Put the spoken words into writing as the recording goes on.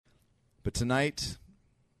But tonight,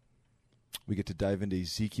 we get to dive into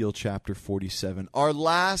Ezekiel chapter 47. Our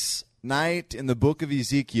last night in the book of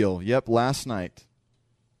Ezekiel. Yep, last night.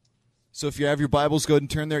 So if you have your Bibles, go ahead and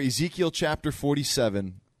turn there. Ezekiel chapter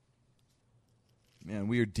 47. Man,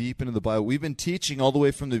 we are deep into the Bible. We've been teaching all the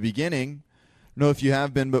way from the beginning. I don't know if you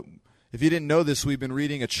have been, but if you didn't know this, we've been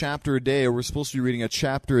reading a chapter a day, or we're supposed to be reading a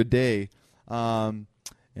chapter a day. And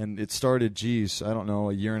it started, I don't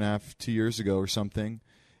know, a year and a half, 2 years ago or something.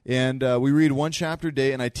 And we read one chapter a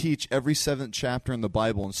day, and I teach every seventh chapter in the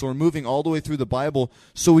Bible. And so we're moving all the way through the Bible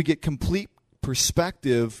so we get complete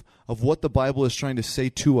perspective of what the Bible is trying to say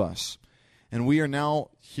to us. And we are now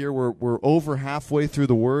here, we're over halfway through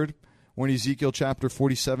the Word. We're in Ezekiel chapter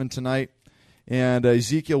 47 tonight. And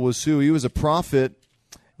Ezekiel was who? He was a prophet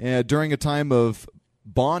during a time of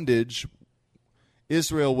bondage.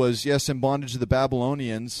 Israel was, yes, in bondage to the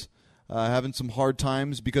Babylonians, having some hard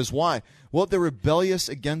times. Because why? Well, they're rebellious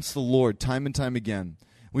against the Lord time and time again.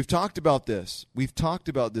 We've talked about this. We've talked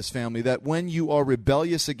about this, family, that when you are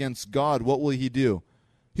rebellious against God, what will He do?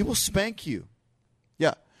 He will spank you.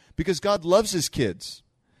 Yeah, because God loves His kids.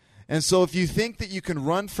 And so if you think that you can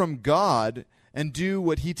run from God and do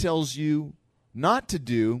what He tells you not to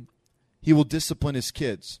do, He will discipline His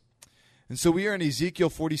kids. And so we are in Ezekiel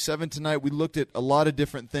 47 tonight. We looked at a lot of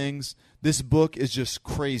different things. This book is just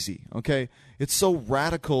crazy, okay? It's so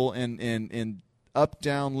radical and up,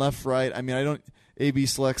 down, left, right. I mean, A-B,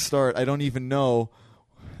 select, start. I don't even know.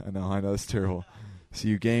 I know, it's terrible. So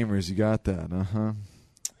you gamers, you got that,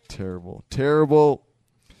 Terrible.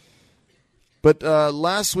 But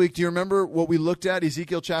last week, do you remember what we looked at?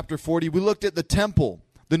 Ezekiel chapter 40. We looked at the temple,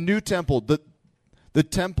 the new temple, the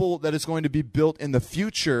temple that is going to be built in the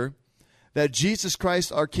future, that Jesus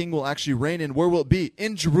Christ, our King, will actually reign in. Where will it be?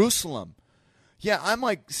 In Jerusalem. Yeah, I'm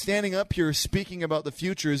like standing up here speaking about the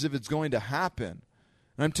future as if it's going to happen.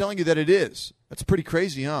 And I'm telling you that it is. That's pretty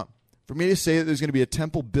crazy, huh? For me to say that there's going to be a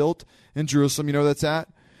temple built in Jerusalem, you know where that's at?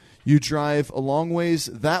 You drive a long ways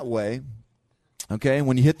that way, okay? And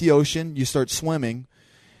when you hit the ocean, you start swimming.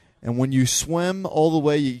 And when you swim all the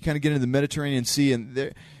way, you kind of get into the Mediterranean Sea. And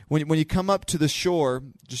there, when you come up to the shore,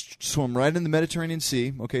 just swim right in the Mediterranean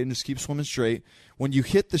Sea, okay, and just keep swimming straight. When you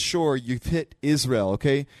hit the shore, you've hit Israel,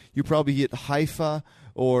 okay? You probably hit Haifa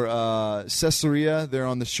or Caesarea there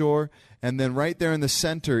on the shore. And then right there in the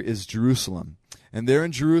center is Jerusalem. And there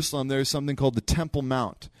in Jerusalem, there is something called the Temple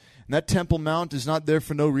Mount. And that Temple Mount is not there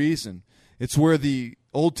for no reason. It's where the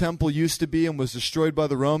old temple used to be and was destroyed by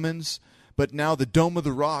the Romans. But now the Dome of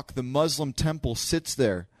the Rock, the Muslim temple, sits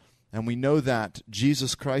there. And we know that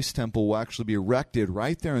Jesus Christ's temple will actually be erected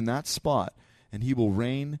right there in that spot. And He will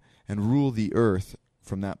reign and rule the earth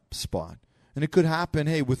from that spot. And it could happen,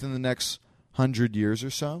 within the next 100 years or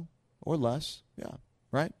so, or less. Yeah,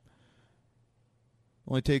 right?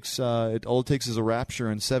 All it takes is a rapture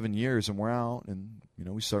in 7 years, and we're out, and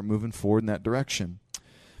we start moving forward in that direction.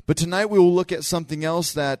 But tonight we will look at something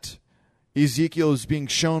else that Ezekiel is being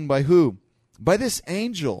shown by who? By this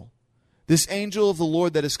angel. This angel of the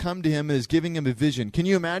Lord that has come to him and is giving him a vision. Can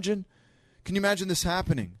you imagine? Can you imagine this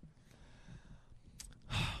happening?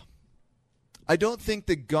 I don't think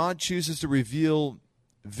that God chooses to reveal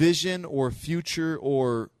vision or future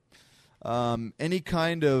or any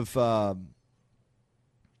kind of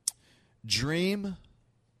dream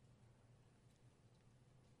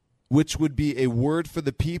which would be a word for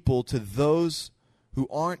the people to those who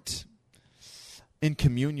aren't in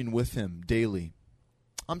communion with Him daily.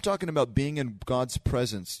 I'm talking about being in God's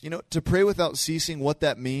presence. To pray without ceasing, what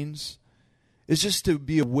that means is just to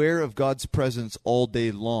be aware of God's presence all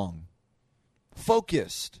day long.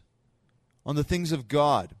 Focused on the things of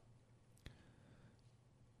God.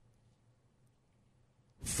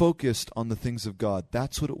 Focused on the things of God.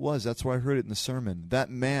 That's what it was. That's where I heard it in the sermon. That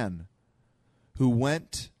man who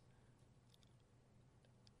went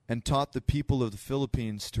and taught the people of the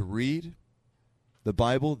Philippines to read the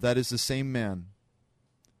Bible, that is the same man.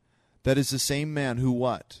 That is the same man who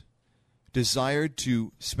what? Desired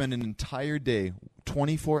to spend an entire day,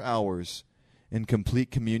 24 hours, in complete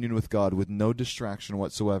communion with God with no distraction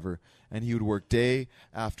whatsoever. And he would work day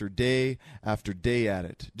after day after day at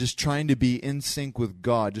it, just trying to be in sync with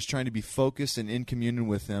God, just trying to be focused and in communion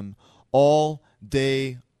with Him all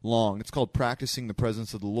day long. It's called Practicing the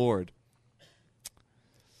Presence of the Lord.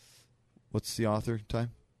 What's the author, Ty?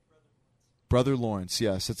 Brother Lawrence,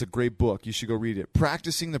 yes, it's a great book. You should go read it.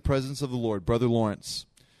 Practicing the Presence of the Lord. Brother Lawrence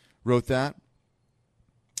wrote that.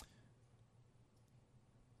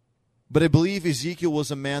 But I believe Ezekiel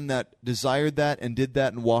was a man that desired that and did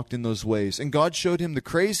that and walked in those ways. And God showed him the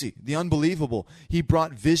crazy, the unbelievable. He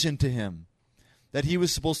brought vision to him that he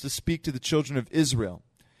was supposed to speak to the children of Israel.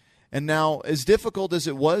 And now, as difficult as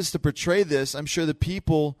it was to portray this, I'm sure the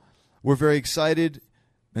people were very excited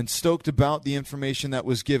and stoked about the information that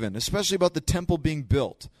was given, especially about the temple being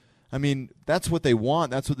built. I mean, that's what they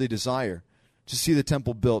want. That's what they desire, to see the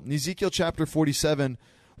temple built. In Ezekiel chapter 47,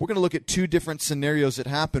 we're going to look at two different scenarios that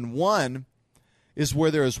happen. One is where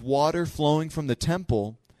there is water flowing from the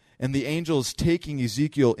temple, and the angel is taking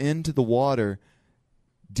Ezekiel into the water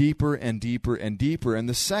deeper and deeper and deeper. And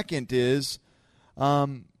the second is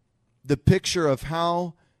the picture of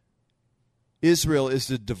how Israel is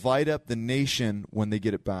to divide up the nation when they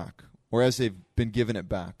get it back, or as they've been given it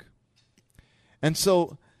back. And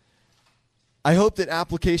so I hope that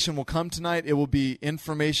application will come tonight. It will be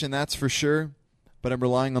information, that's for sure, but I'm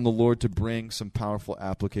relying on the Lord to bring some powerful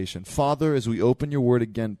application. Father, as we open your word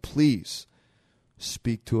again, please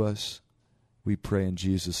speak to us. We pray in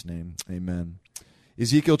Jesus' name. Amen.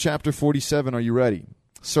 Ezekiel chapter 47, are you ready?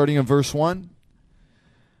 Starting in verse 1.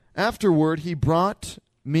 Afterward he brought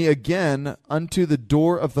me again unto the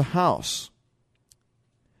door of the house.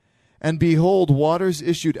 And behold, waters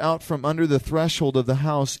issued out from under the threshold of the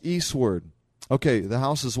house eastward. Okay, the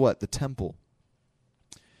house is what? The temple.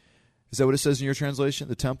 Is that what it says in your translation?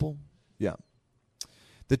 The temple? Yeah.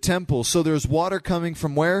 The temple. So there's water coming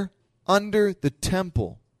from where? Under the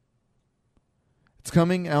temple. It's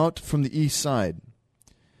coming out from the east side.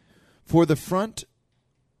 For the forefront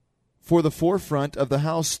of the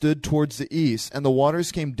house stood towards the east, and the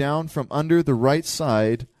waters came down from under the right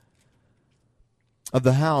side of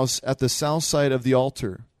the house at the south side of the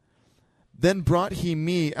altar. Then brought he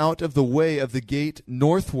me out of the way of the gate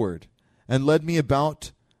northward, and led me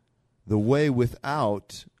about the way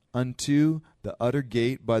without unto the utter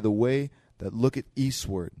gate by the way that looketh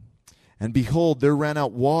eastward. And behold, there ran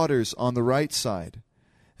out waters on the right side.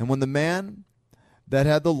 And when the man that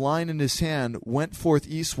had the line in his hand went forth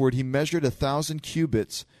eastward, he measured 1,000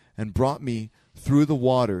 cubits and brought me through the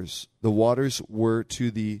waters. The waters were to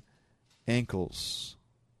the ankles.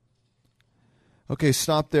 Okay,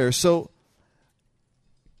 stop there. So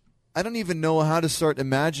I don't even know how to start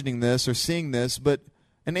imagining this or seeing this, but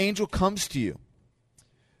an angel comes to you.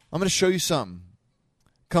 I'm going to show you something.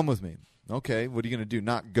 Come with me. Okay, what are you going to do?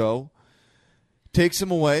 Not go. Takes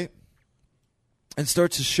him away and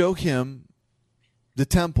starts to show him the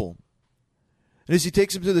temple. And as he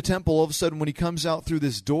takes him to the temple, all of a sudden when he comes out through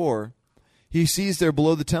this door, he sees there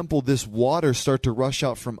below the temple this water start to rush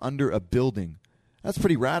out from under a building. That's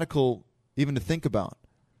pretty radical even to think about.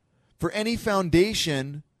 For any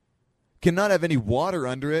foundation cannot have any water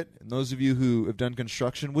under it, and those of you who have done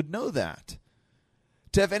construction would know that.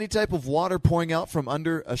 To have any type of water pouring out from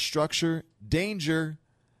under a structure, danger.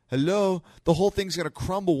 Hello, the whole thing's going to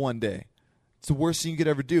crumble one day. It's the worst thing you could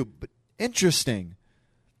ever do. But interesting.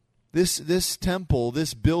 This temple,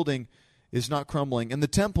 this building is not crumbling. And the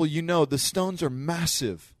temple, you know, the stones are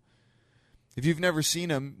massive. If you've never seen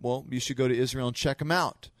them, well, you should go to Israel and check them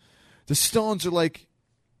out. The stones are like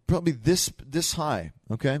probably this high,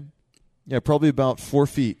 okay? Yeah, probably about 4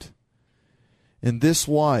 feet. And this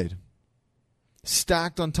wide.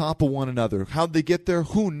 Stacked on top of one another. How'd they get there?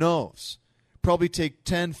 Who knows? Probably take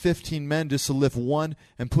 10, 15 men just to lift one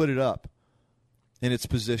and put it up in its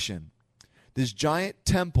position. This giant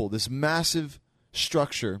temple, this massive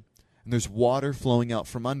structure, and there's water flowing out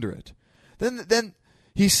from under it. Then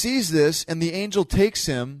he sees this, and the angel takes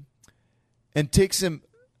him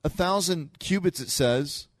 1,000 cubits, it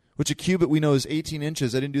says, which a cubit we know is 18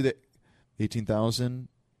 inches. I didn't do that. 18,000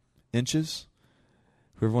 inches?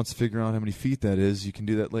 Whoever wants to figure out how many feet that is, you can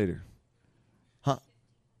do that later. Huh?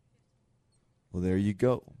 Well, there you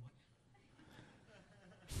go.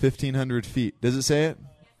 1,500 feet. Does it say it?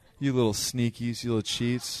 You little sneakies, you little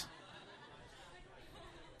cheats.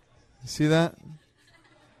 See that?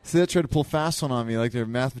 See that? Try to pull fast one on me like they're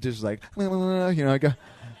mathematicians, like, you know,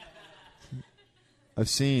 I've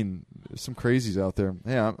seen some crazies out there.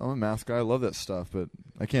 Hey, I'm a math guy. I love that stuff, but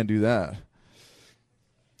I can't do that.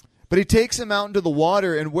 But he takes him out into the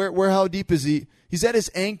water, and how deep is he? He's at his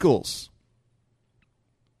ankles.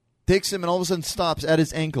 Takes him and all of a sudden stops at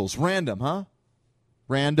his ankles. Random, huh?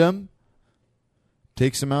 Random.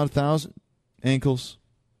 Takes him out 1,000 ankles.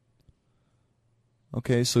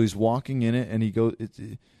 Okay, so he's walking in it, and he goes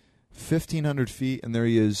 1,500 feet, and there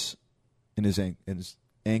he is in his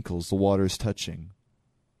ankles. The water is touching.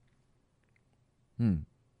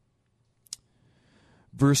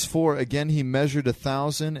 Verse 4, again he measured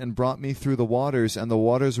 1,000 and brought me through the waters, and the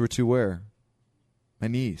waters were to where? My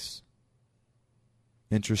knees.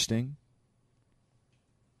 Interesting.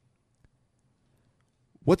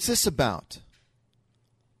 What's this about?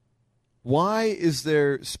 Why is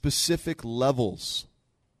there specific levels?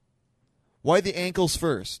 Why the ankles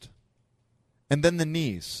first? and then the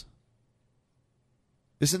knees.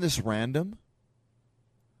 Isn't this random?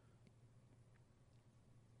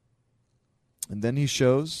 And then he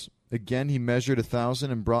shows, again he measured 1,000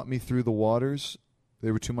 and brought me through the waters.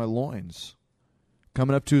 They were to my loins,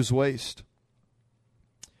 coming up to his waist.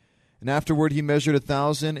 And afterward he measured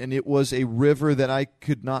 1,000, and it was a river that I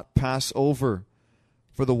could not pass over,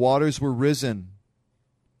 for the waters were risen.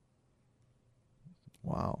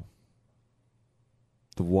 Wow.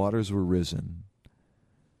 The waters were risen.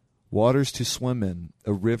 Waters to swim in,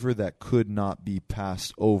 a river that could not be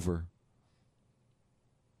passed over.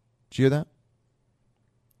 Did you hear that?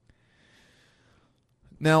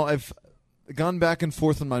 Now, I've gone back and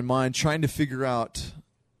forth in my mind trying to figure out,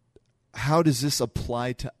 how does this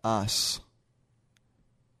apply to us?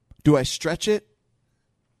 Do I stretch it?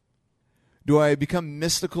 Do I become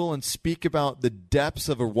mystical and speak about the depths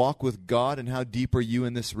of a walk with God and how deep are you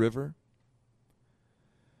in this river?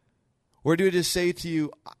 Or do I just say to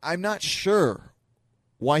you, I'm not sure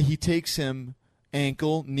why he takes him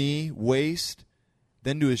ankle, knee, waist,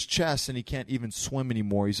 then to his chest, and he can't even swim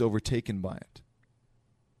anymore. He's overtaken by it.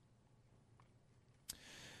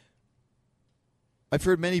 I've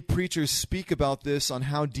heard many preachers speak about this, on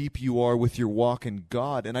how deep you are with your walk in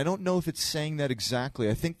God, and I don't know if it's saying that exactly.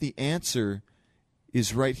 I think the answer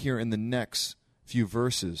is right here in the next few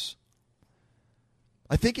verses.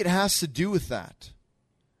 I think it has to do with that.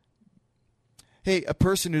 Hey, a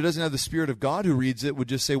person who doesn't have the Spirit of God who reads it would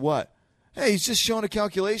just say what? Hey, he's just showing a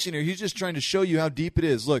calculation here. He's just trying to show you how deep it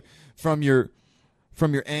is. Look, from your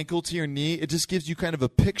ankle to your knee, it just gives you kind of a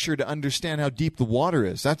picture to understand how deep the water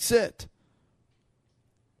is. That's it.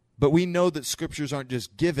 But we know that scriptures aren't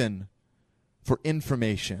just given for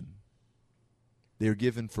information. They are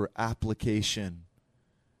given for application.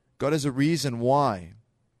 God has a reason why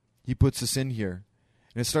he puts this in here.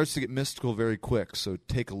 And it starts to get mystical very quick, so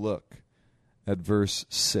take a look at verse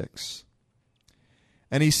 6.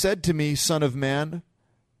 And he said to me, Son of man,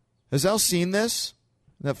 hast thou seen this?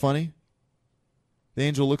 Isn't that funny? The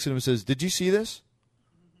angel looks at him and says, did you see this?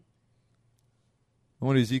 I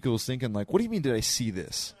wonder Ezekiel was thinking, like, what do you mean did I see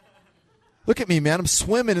this? Look at me, man. I'm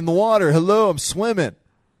swimming in the water. Hello, I'm swimming.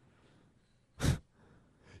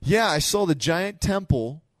 Yeah, I saw the giant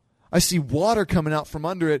temple. I see water coming out from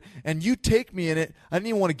under it, and you take me in it. I didn't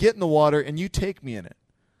even want to get in the water, and you take me in it.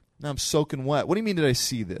 Now I'm soaking wet. What do you mean did I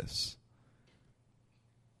see this?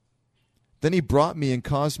 Then he brought me and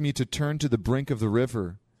caused me to turn to the brink of the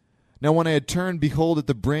river. Now when I had turned, behold, at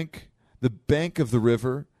the bank of the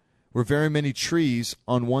river, were very many trees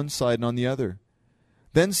on one side and on the other.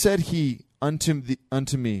 Then said he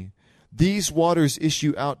unto me, these waters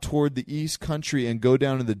issue out toward the east country and go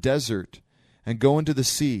down to the desert and go into the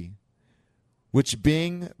sea, which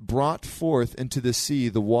being brought forth into the sea,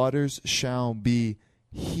 the waters shall be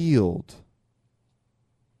healed.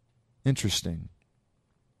 Interesting.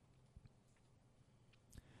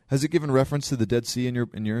 Has it given reference to the Dead Sea in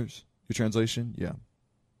your translation? Yeah.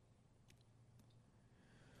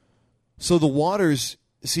 So the waters,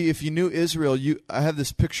 see, if you knew Israel, I have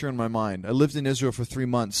this picture in my mind. I lived in Israel for 3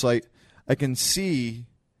 months, so I can see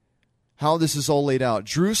how this is all laid out.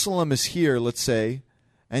 Jerusalem is here, let's say,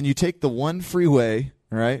 and you take the one freeway,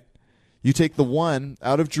 right? You take the one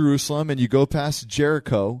out of Jerusalem and you go past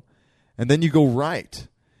Jericho, and then you go right.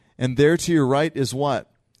 And there to your right is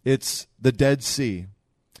what? It's the Dead Sea.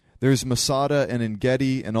 There's Masada and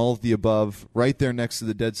En-Gedi and all of the above right there next to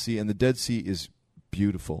the Dead Sea, and the Dead Sea is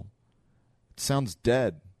beautiful. It sounds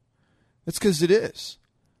dead. That's because it is.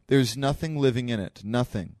 There's nothing living in it.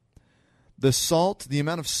 Nothing. The salt, the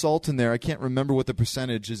amount of salt in there, I can't remember what the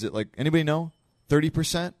percentage is. It like, anybody know?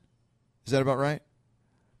 30%? Is that about right?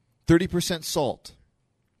 30% salt.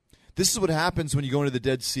 This is what happens when you go into the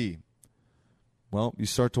Dead Sea. Well, you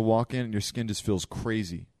start to walk in and your skin just feels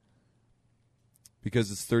crazy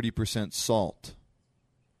because it's 30% salt.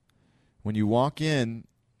 When you walk in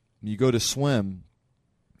and you go to swim,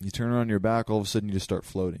 you turn around your back, all of a sudden you just start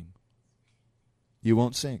floating. You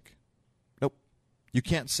won't sink. Nope. You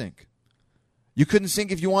can't sink. You couldn't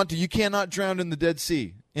sink if you want to. You cannot drown in the Dead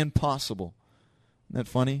Sea. Impossible. Isn't that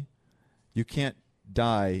funny? You can't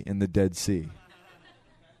die in the Dead Sea.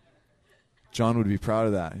 John would be proud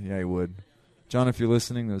of that. Yeah, he would. John, if you're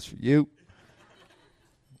listening, that was for you.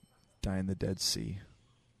 Die in the Dead Sea.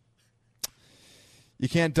 You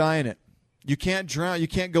can't die in it. You can't drown. You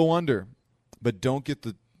can't go under. But don't get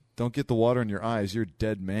the water in your eyes. You're a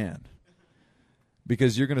dead man.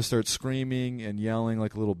 Because you're going to start screaming and yelling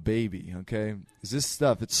like a little baby, okay? Is this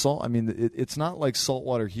stuff, it's salt. I mean, it's not like salt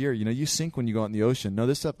water here. You know, you sink when you go out in the ocean. No,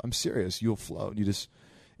 this stuff, I'm serious. You'll float.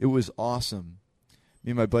 It was awesome.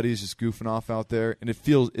 Me and my buddies just goofing off out there, and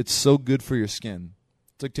it's so good for your skin.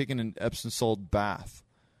 It's like taking an Epsom salt bath.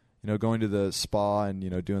 Going to the spa and,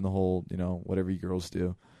 doing the whole, whatever you girls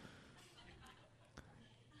do.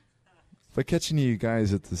 If I catch any of you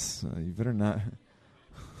guys at this, you better not.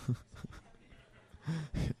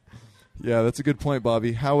 Yeah, that's a good point,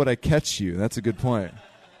 Bobby. How would I catch you? That's a good point.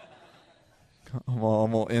 I'm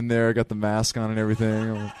all in there. I got the mask on and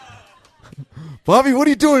everything. Bobby, what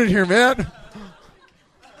are you doing in here, man?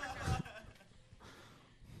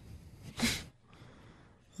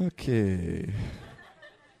 Okay.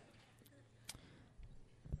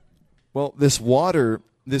 Well, this water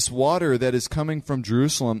that is coming from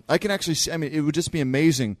Jerusalem, I can actually see, it would just be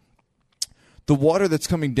amazing. The water that's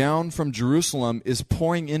coming down from Jerusalem is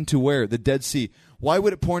pouring into where? The Dead Sea. Why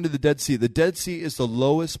would it pour into the Dead Sea? The Dead Sea is the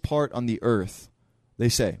lowest part on the earth, they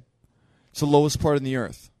say. It's the lowest part on the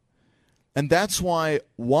earth. And that's why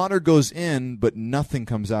water goes in, but nothing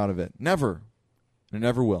comes out of it. Never. It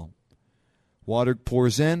never will. Water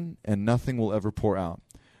pours in, and nothing will ever pour out.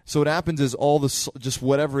 So what happens is all the, just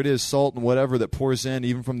whatever it is, salt and whatever that pours in,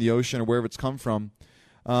 even from the ocean or wherever it's come from,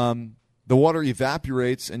 the water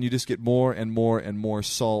evaporates, and you just get more and more and more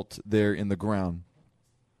salt there in the ground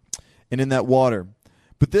and in that water.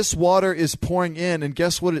 But this water is pouring in, and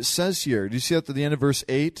guess what it says here? Do you see that at the end of verse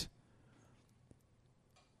 8?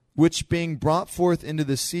 Which being brought forth into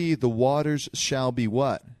the sea, the waters shall be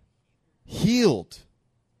what? Healed.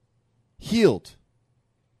 Healed.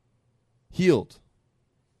 Healed.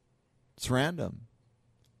 It's random.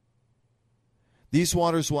 These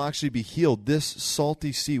waters will actually be healed. This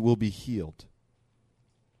salty sea will be healed.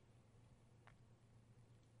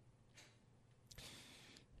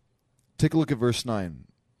 Take a look at verse 9.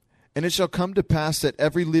 And it shall come to pass that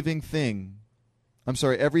everything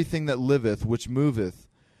that liveth, which moveth,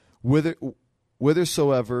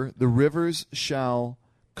 whithersoever the rivers shall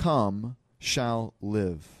come, shall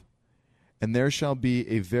live. And there shall be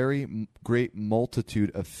a very great multitude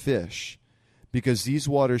of fish, because these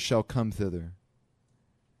waters shall come thither.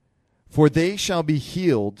 For they shall be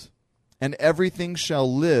healed, and everything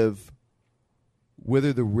shall live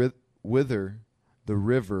whither the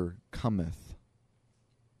river cometh.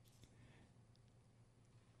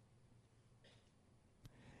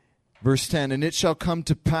 Verse 10, and it shall come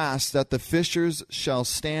to pass that the fishers shall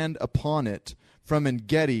stand upon it from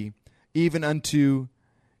En-gedi even unto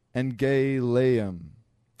En-galaim.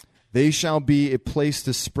 They shall be a place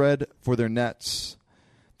to spread for their nets.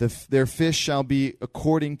 Their fish shall be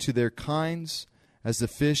according to their kinds, as the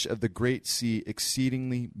fish of the great sea,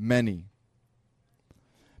 exceedingly many.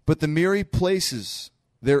 But the miry places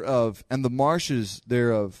thereof and the marshes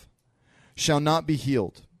thereof shall not be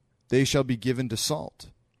healed. They shall be given to salt.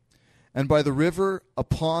 And by the river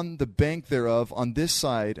upon the bank thereof, on this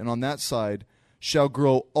side and on that side, shall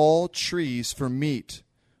grow all trees for meat,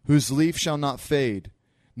 whose leaf shall not fade,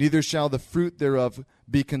 neither shall the fruit thereof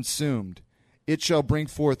be consumed. It shall bring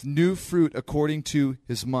forth new fruit according to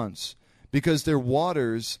his months, because their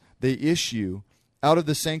waters they issue out of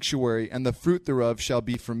the sanctuary, and the fruit thereof shall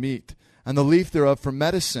be for meat, and the leaf thereof for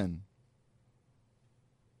medicine.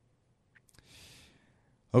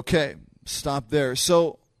 Okay, stop there.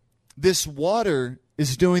 So this water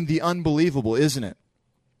is doing the unbelievable, isn't it?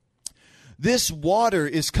 This water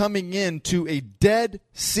is coming into a dead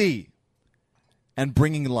sea and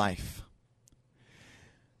bringing life.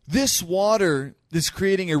 This water is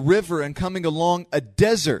creating a river and coming along a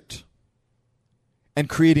desert and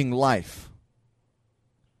creating life.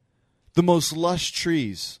 The most lush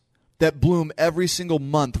trees that bloom every single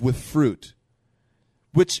month with fruit,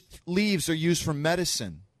 which leaves are used for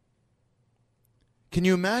medicine. Can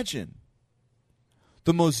you imagine?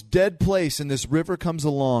 The most dead place, and this river comes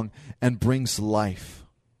along and brings life.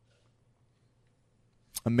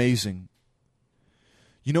 Amazing.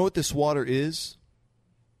 You know what this water is?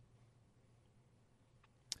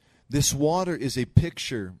 This water is a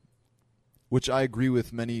picture, which I agree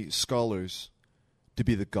with many scholars, to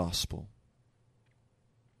be the gospel.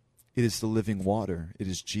 It is the living water. It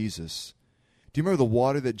is Jesus. Do you remember the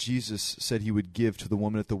water that Jesus said he would give to the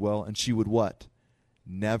woman at the well? And she would what?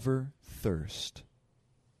 Never thirst.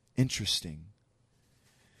 Interesting.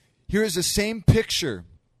 Here is the same picture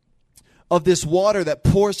of this water that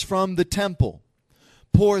pours from the temple,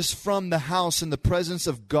 pours from the house in the presence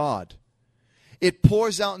of God. It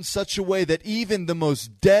pours out in such a way that even the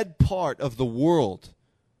most dead part of the world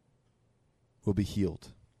will be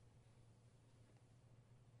healed.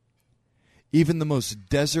 Even the most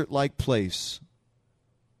desert-like place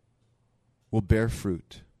will bear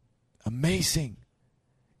fruit. Amazing.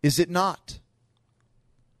 Is it not?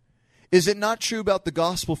 Is it not true about the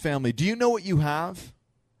gospel family? Do you know what you have?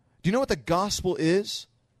 Do you know what the gospel is?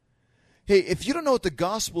 Hey, if you don't know what the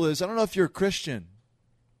gospel is, I don't know if you're a Christian.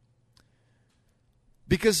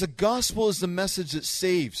 Because the gospel is the message that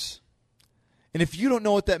saves. And if you don't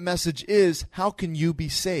know what that message is, how can you be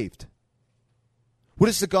saved? What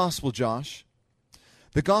is the gospel, Josh?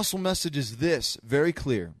 The gospel message is this, very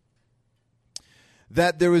clear.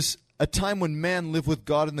 That there was a time when man lived with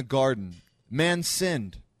God in the garden. Man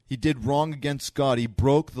sinned. He did wrong against God. He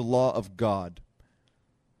broke the law of God.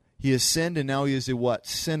 He has sinned, and now he is a what?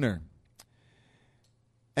 Sinner.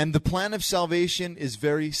 And the plan of salvation is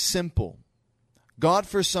very simple. God,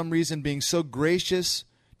 for some reason, being so gracious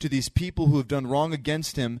to these people who have done wrong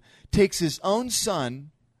against him, takes his own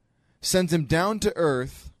son, sends him down to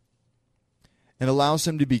earth, and allows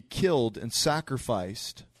him to be killed and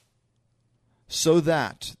sacrificed so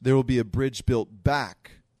that there will be a bridge built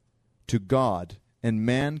back to God, and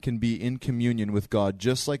man can be in communion with God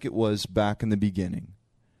just like it was back in the beginning.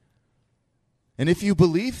 And if you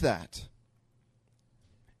believe that,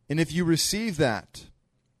 and if you receive that,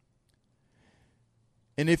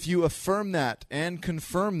 and if you affirm that and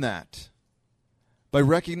confirm that by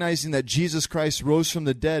recognizing that Jesus Christ rose from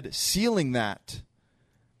the dead, sealing that,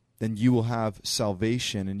 then you will have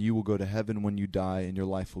salvation and you will go to heaven when you die and your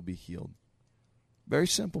life will be healed. Very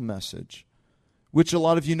simple message, which a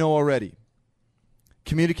lot of you know already.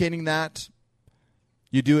 Communicating that,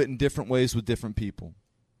 you do it in different ways with different people.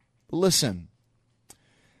 But listen,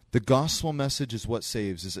 the gospel message is what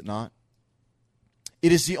saves, is it not?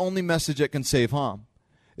 It is the only message that can save, huh?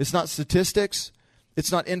 It's not statistics.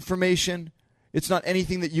 It's not information. It's not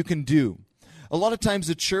anything that you can do. A lot of times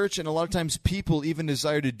the church and a lot of times people even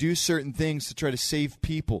desire to do certain things to try to save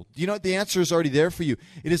people. You know what? The answer is already there for you.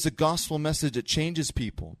 It is the gospel message that changes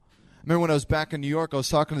people. I remember when I was back in New York, I was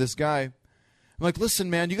talking to this guy. I'm like, listen,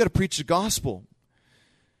 man, you got to preach the gospel.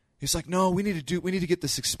 He's like, no, we need to get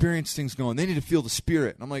this experience things going. They need to feel the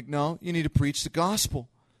Spirit. And I'm like, no, you need to preach the gospel.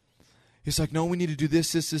 He's like, no, we need to do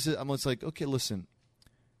this. I'm like, okay, listen.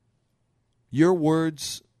 Your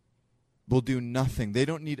words will do nothing. They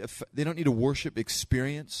don't need a worship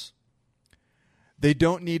experience. They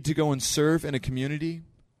don't need to go and serve in a community.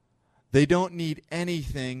 They don't need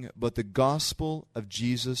anything but the gospel of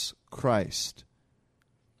Jesus Christ.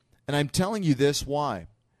 And I'm telling you this, why?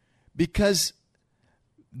 Because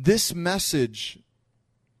this message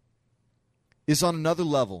is on another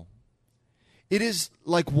level. It is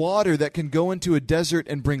like water that can go into a desert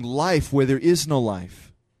and bring life where there is no life.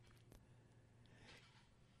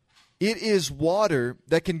 It is water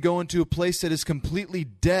that can go into a place that is completely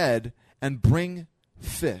dead and bring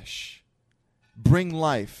fish. Bring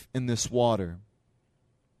life in this water.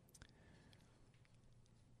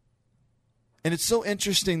 And it's so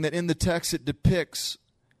interesting that in the text it depicts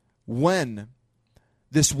when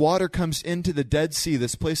this water comes into the Dead Sea,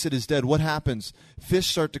 this place that is dead, what happens? Fish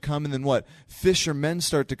start to come, and then what? Fishermen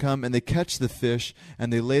start to come, and they catch the fish,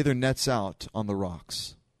 and they lay their nets out on the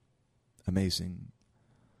rocks. Amazing.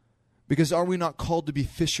 Because are we not called to be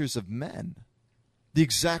fishers of men? The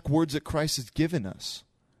exact words that Christ has given us.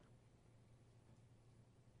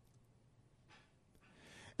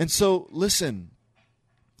 And so, listen.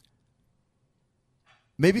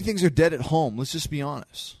 Maybe things are dead at home. Let's just be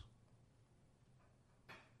honest.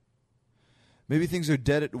 Maybe things are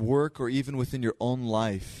dead at work or even within your own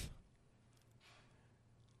life.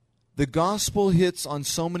 The gospel hits on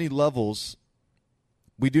so many levels,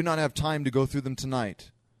 we do not have time to go through them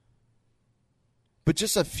tonight. But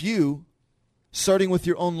just a few, starting with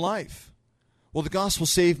your own life. Well, the gospel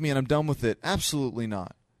saved me and I'm done with it. Absolutely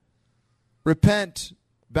not. Repent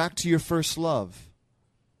back to your first love.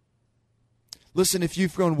 Listen, if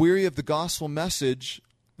you've grown weary of the gospel message,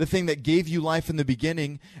 the thing that gave you life in the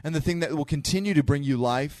beginning and the thing that will continue to bring you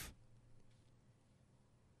life,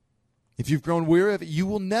 if you've grown weary of it, you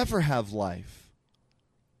will never have life.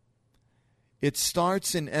 It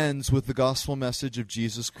starts and ends with the gospel message of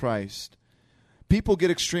Jesus Christ. People get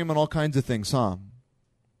extreme on all kinds of things, huh?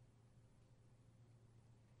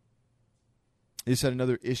 I just had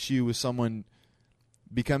another issue with someone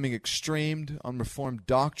becoming extreme on Reformed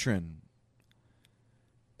doctrine.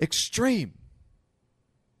 Extreme.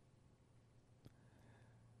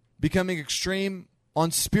 Becoming extreme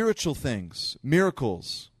on spiritual things,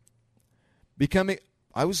 miracles.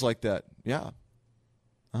 I was like that, yeah.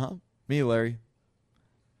 Me, Larry.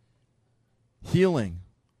 Healing.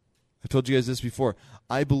 I told you guys this before.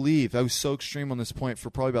 I was so extreme on this point for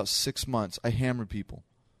probably about 6 months. I hammered people.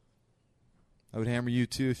 I would hammer you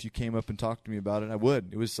too if you came up and talked to me about it. I would.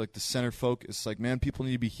 It was like the center focus. Like, man, people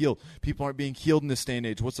need to be healed. People aren't being healed in this day and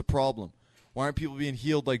age. What's the problem? Why aren't people being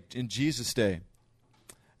healed like in Jesus' day?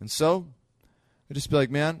 And so, I'd just be like,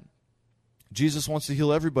 man, Jesus wants to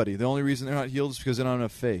heal everybody. The only reason they're not healed is because they don't have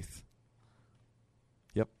enough faith.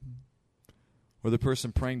 Yep. Or the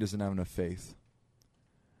person praying doesn't have enough faith.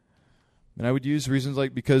 And I would use reasons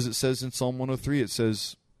like, because it says in Psalm 103, it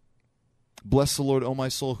says, bless the Lord, O my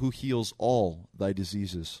soul, who heals all thy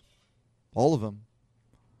diseases. All of them.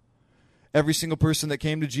 Every single person that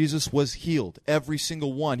came to Jesus was healed. Every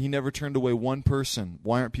single one. He never turned away one person.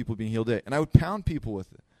 Why aren't people being healed today? And I would pound people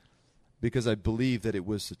with it because I believe that it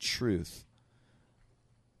was the truth.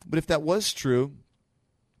 But if that was true,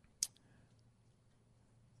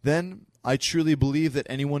 then I truly believe that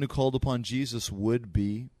anyone who called upon Jesus would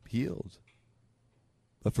be healed.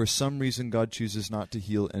 But for some reason, God chooses not to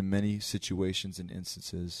heal in many situations and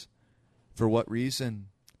instances. For what reason?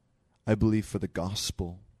 I believe for the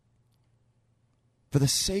gospel. For the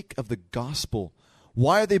sake of the gospel.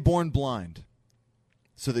 Why are they born blind?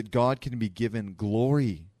 So that God can be given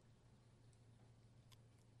glory.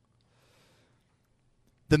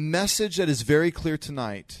 The message that is very clear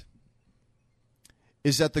tonight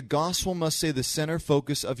is that the gospel must stay the center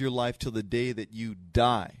focus of your life till the day that you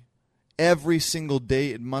die. Every single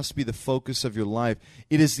day it must be the focus of your life.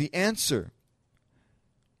 It is the answer.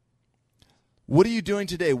 What are you doing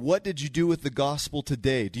today? What did you do with the gospel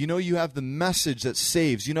today? Do you know you have the message that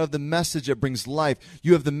saves? You know, have the message that brings life.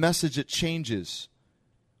 You have the message that changes.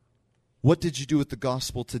 What did you do with the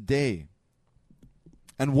gospel today?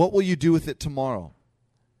 And what will you do with it tomorrow?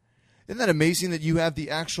 Isn't that amazing that you have the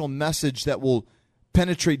actual message that will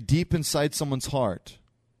penetrate deep inside someone's heart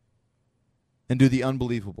and do the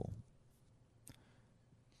unbelievable?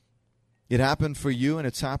 It happened for you and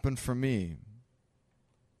it's happened for me.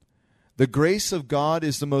 The grace of God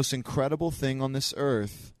is the most incredible thing on this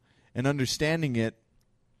earth, and understanding it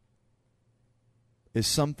is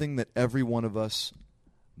something that every one of us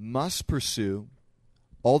must pursue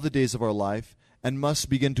all the days of our life and must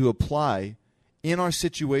begin to apply in our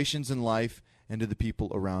situations in life and to the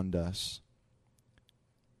people around us.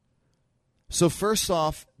 So first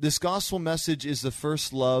off, this gospel message is the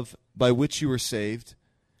first love by which you were saved.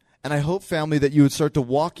 And I hope, family, that you would start to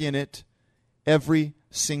walk in it every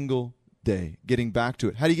single day, getting back to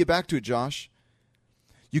it. How do you get back to it, Josh?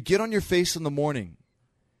 You get on your face in the morning.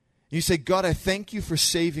 You say, God, I thank you for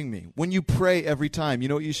saving me. When you pray every time, you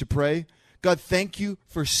know what you should pray? God, thank you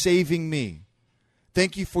for saving me.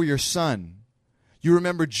 Thank you for your son. You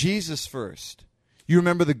remember Jesus first. You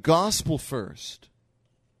remember the gospel first.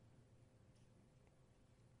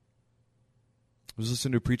 I was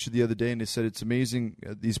listening to a preacher the other day, and they said it's amazing,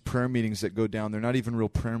 these prayer meetings that go down. They're not even real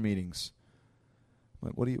prayer meetings. I'm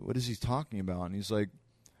like, what is he talking about? And he's like,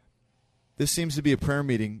 this seems to be a prayer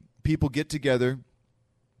meeting. People get together,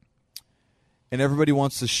 and everybody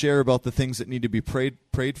wants to share about the things that need to be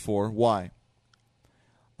prayed for. Why?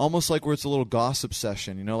 Almost like where it's a little gossip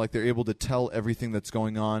session, you know, like they're able to tell everything that's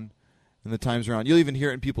going on in the times around. You'll even hear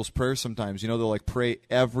it in people's prayers sometimes. You know, they'll like pray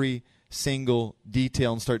every single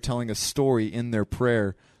detail and start telling a story in their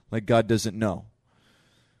prayer like God doesn't know.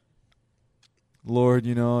 Lord,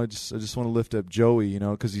 you know, I just want to lift up Joey, you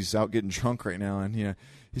know, because he's out getting drunk right now, and you know,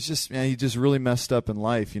 he just really messed up in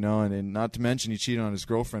life, you know, and not to mention he cheated on his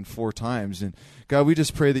girlfriend 4 times, and God, we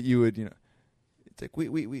just pray that you would, you know, it's like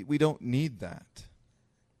we don't need that.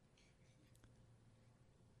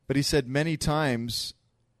 But he said many times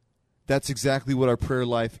that's exactly what our prayer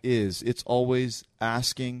life is. It's always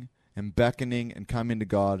asking and beckoning and coming to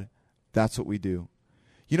God. That's what we do.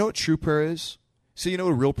 You know what true prayer is? So you know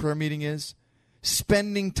what a real prayer meeting is?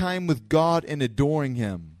 Spending time with God and adoring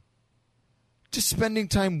Him. Just spending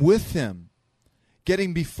time with Him.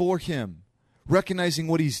 Getting before Him. Recognizing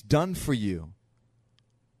what He's done for you.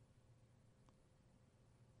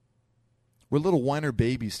 We're little whiner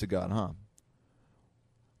babies to God, huh?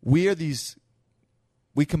 We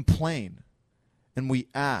complain and we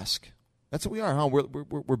ask. That's what we are, huh?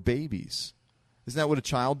 We're babies. Isn't that what a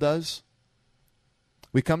child does?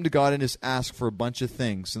 We come to God and just ask for a bunch of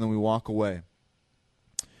things, and then we walk away.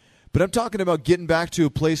 But I'm talking about getting back to a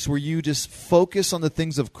place where you just focus on the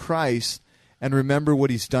things of Christ and remember what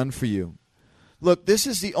He's done for you. Look, this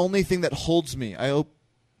is the only thing that holds me. I hope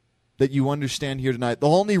that you understand here tonight. The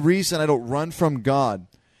only reason I don't run from God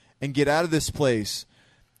and get out of this place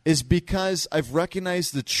is because I've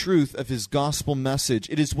recognized the truth of His gospel message.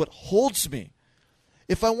 It is what holds me.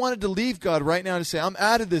 If I wanted to leave God right now and say, I'm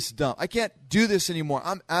out of this dump, I can't do this anymore,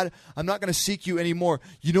 I'm not going to seek you anymore,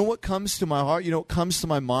 you know what comes to my heart? You know what comes to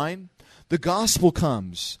my mind? The gospel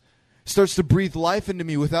comes. Starts to breathe life into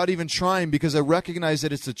me without even trying, because I recognize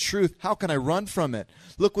that it's the truth. How can I run from it?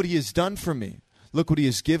 Look what He has done for me. Look what He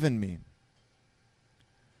has given me.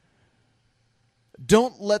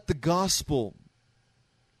 Don't let the gospel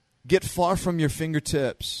get far from your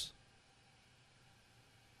fingertips.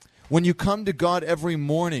 When you come to God every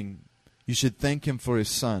morning, you should thank Him for His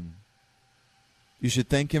Son. You should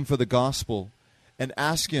thank Him for the gospel and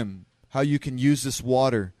ask Him how you can use this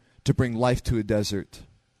water to bring life to a desert.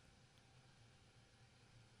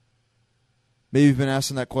 Maybe you've been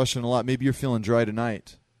asking that question a lot. Maybe you're feeling dry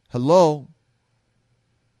tonight. Hello?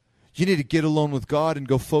 You need to get alone with God and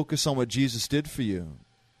go focus on what Jesus did for you.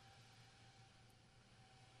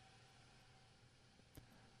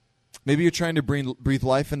 Maybe you're trying to breathe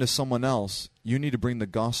life into someone else. You need to bring the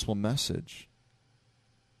gospel message.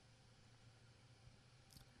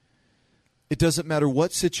 It doesn't matter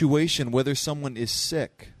what situation, whether someone is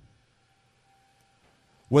sick,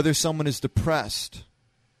 whether someone is depressed,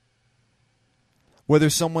 whether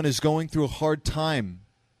someone is going through a hard time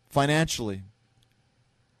financially.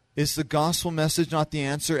 Is the gospel message not the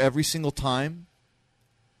answer every single time?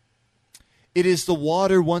 It is the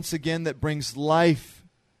water, once again, that brings life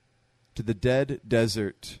to the dead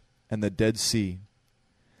desert and the Dead Sea.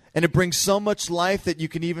 And it brings so much life that you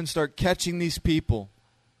can even start catching these people.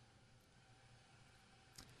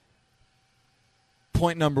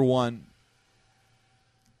 Point number one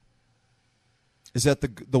is that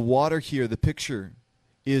the water here, the picture,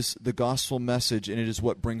 is the gospel message, and it is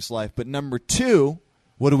what brings life. But number two,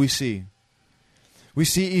 what do we see? We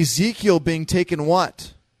see Ezekiel being taken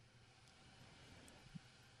what?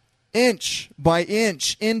 Inch by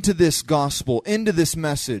inch into this gospel, into this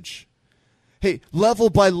message. Hey, level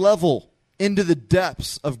by level into the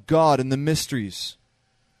depths of God and the mysteries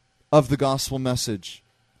of the gospel message.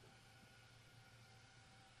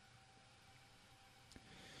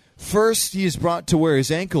 First, he is brought to where?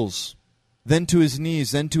 His ankles, then to his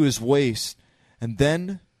knees, then to his waist, and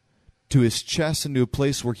then to his chest, into a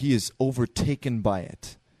place where he is overtaken by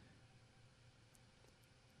it.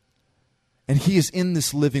 And he is in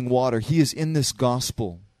this living water. He is in this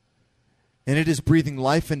gospel. And it is breathing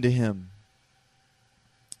life into him.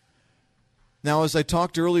 Now, as I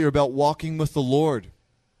talked earlier about walking with the Lord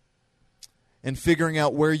and figuring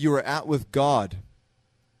out where you are at with God,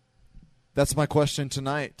 that's my question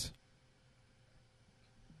tonight.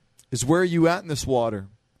 Is where are you at in this water?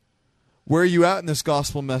 Where are you at in this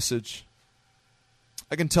gospel message?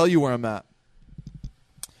 I can tell you where I'm at.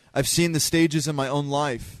 I've seen the stages in my own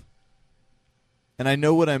life. And I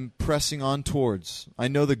know what I'm pressing on towards. I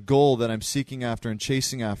know the goal that I'm seeking after and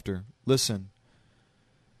chasing after. Listen.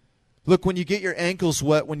 Look, when you get your ankles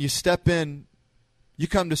wet, when you step in, you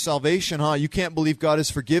come to salvation, huh? You can't believe God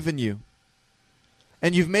has forgiven you.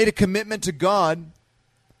 And you've made a commitment to God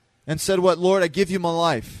and said, what, Lord, I give you my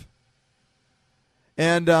life.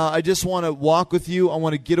 And I just want to walk with you. I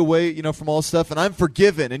want to get away, from all stuff. And I'm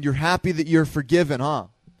forgiven. And you're happy that you're forgiven, huh?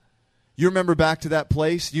 You remember back to that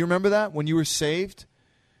place? Do you remember that when you were saved?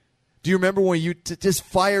 Do you remember when you just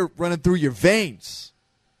fire running through your veins?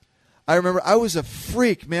 I remember I was a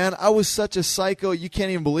freak, man. I was such a psycho. You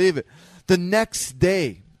can't even believe it. The next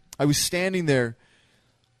day, I was standing there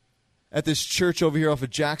at this church over here off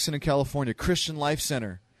of Jackson in California, Christian Life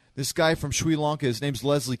Center. This guy from Sri Lanka, his name's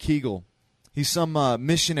Leslie Kegel. He's some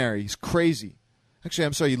missionary. He's crazy. Actually,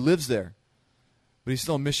 I'm sorry, he lives there. But he's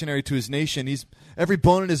still a missionary to his nation. Every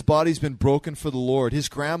bone in his body's been broken for the Lord. His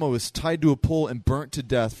grandma was tied to a pole and burnt to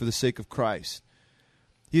death for the sake of Christ.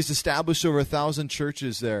 He's established over 1,000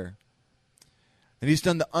 churches there. And he's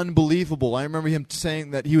done the unbelievable. I remember him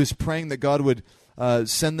saying that he was praying that God would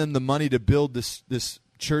send them the money to build this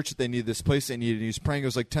church that they needed, this place they needed. And he was praying. It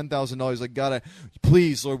was like $10,000. Like, God,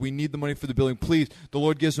 please, Lord, we need the money for the building. Please. The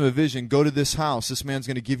Lord gives him a vision. Go to this house. This man's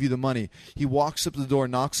going to give you the money. He walks up to the door,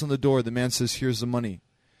 knocks on the door. The man says, here's the money.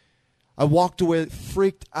 I walked away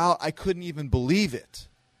freaked out. I couldn't even believe it.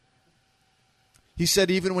 He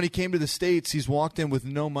said even when he came to the States, he's walked in with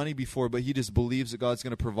no money before, but he just believes that God's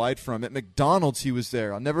going to provide for him. At McDonald's, he was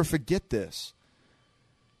there. I'll never forget this.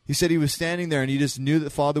 He said he was standing there and he just knew that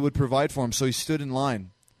Father would provide for him, so he stood in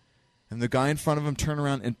line. And the guy in front of him turned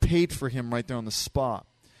around and paid for him right there on the spot.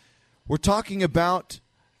 We're talking about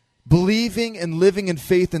believing and living in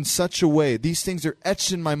faith in such a way. These things are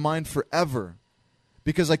etched in my mind forever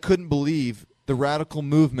because I couldn't believe the radical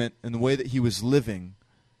movement and the way that he was living.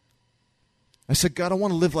 I said, God, I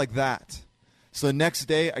want to live like that. So the next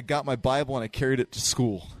day, I got my Bible and I carried it to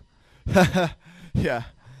school. Yeah.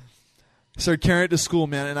 I started carrying it to school,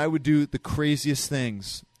 man, and I would do the craziest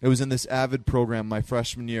things. It was in this AVID program my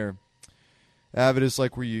freshman year. AVID is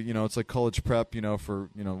like where it's like college prep, for,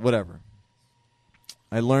 whatever.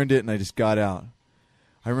 I learned it and I just got out.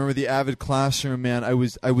 I remember the AVID classroom, man.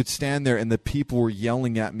 I would stand there and the people were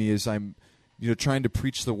yelling at me as I'm, trying to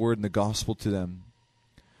preach the word and the gospel to them.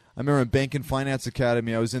 I remember in Bank and Finance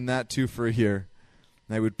Academy, I was in that too for a year.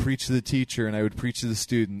 And I would preach to the teacher and I would preach to the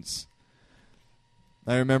students.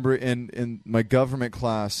 I remember in my government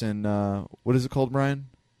class in, what is it called, Brian?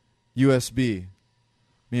 USB.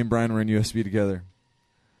 Me and Brian were in USB together.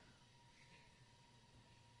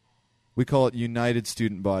 We call it United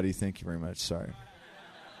Student Body. Thank you very much. Sorry.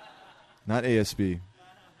 Not ASB.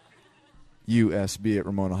 USB at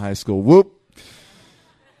Ramona High School. Whoop.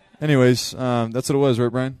 Anyways, that's what it was,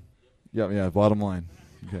 right, Brian? Yeah, bottom line.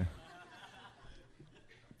 Okay.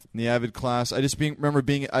 In the Avid class, I just remember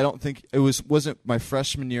being, I don't think, wasn't my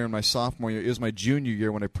freshman year and my sophomore year. It was my junior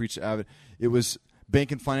year when I preached at Avid. It was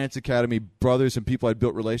Bank and Finance Academy, brothers and people I'd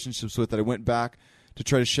built relationships with that I went back to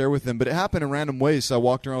try to share with them. But it happened in random ways. So I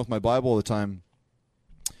walked around with my Bible all the time,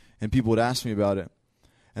 and people would ask me about it.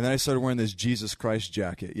 And then I started wearing this Jesus Christ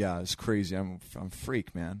jacket. Yeah, it's crazy. I'm a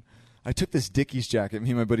freak, man. I took this Dickies jacket, me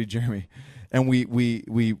and my buddy Jeremy, and we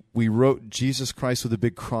wrote Jesus Christ with a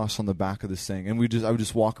big cross on the back of this thing. And I would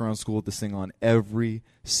just walk around school with this thing on every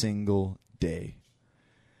single day.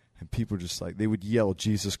 And people were just like, they would yell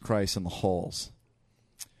Jesus Christ in the halls.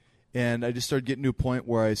 And I just started getting to a point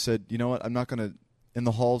where I said, you know what, I'm not going to, in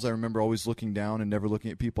the halls I remember always looking down and never looking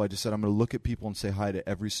at people. I just said, I'm going to look at people and say hi to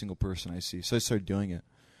every single person I see. So I started doing it.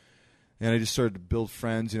 And I just started to build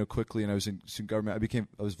friends, quickly. And I was in government.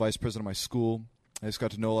 I was vice president of my school. I just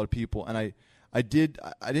got to know a lot of people. And I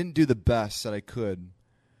didn't do the best that I could,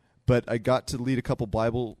 but I got to lead a couple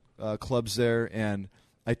Bible clubs there. And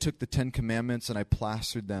I took the 10 Commandments and I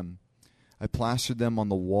plastered them. I plastered them on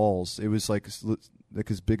the walls. It was like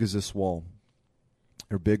as big as this wall,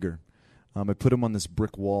 or bigger. I put them on this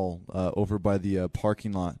brick wall over by the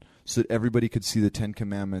parking lot so that everybody could see the 10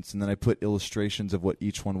 Commandments. And then I put illustrations of what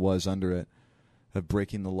each one was under it, of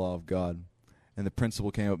breaking the law of God. And the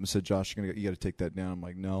principal came up and said, Josh, you got to take that down. I'm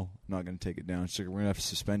like, no, I'm not going to take it down. She's like, we're going to have to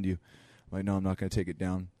suspend you. I'm like, no, I'm not going to take it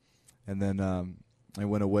down. And then I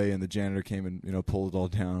went away, and the janitor came and pulled it all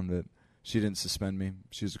down. But she didn't suspend me.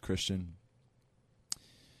 She was a Christian.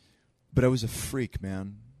 But I was a freak,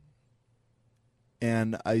 man.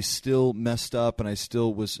 And I still messed up, and I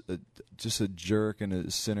still was just a jerk and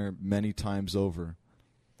a sinner many times over.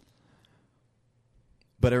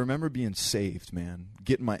 But I remember being saved, man,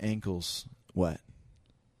 getting my ankles wet.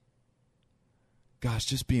 Gosh,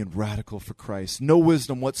 just being radical for Christ. No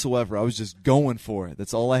wisdom whatsoever. I was just going for it.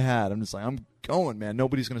 That's all I had. I'm just like, I'm going, man.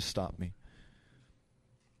 Nobody's going to stop me.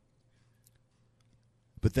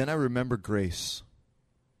 But then I remember grace.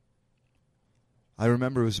 I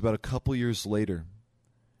remember it was about a couple years later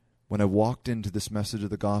when I walked into this message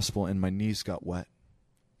of the gospel and my knees got wet.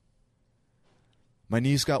 My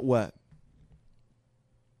knees got wet.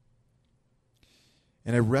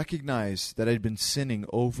 And I recognized that I'd been sinning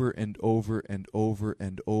over and over and over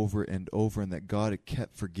and over and over, and that God had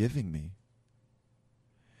kept forgiving me.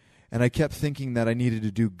 And I kept thinking that I needed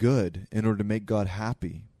to do good in order to make God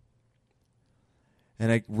happy.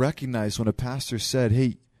 And I recognized when a pastor said,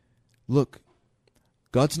 hey, look,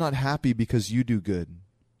 God's not happy because you do good.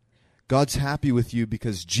 God's happy with you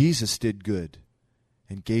because Jesus did good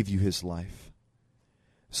and gave you his life.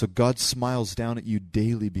 So God smiles down at you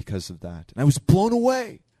daily because of that. And I was blown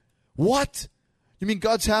away. What? You mean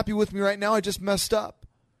God's happy with me right now? I just messed up.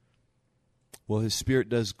 Well, his Spirit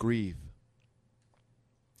does grieve.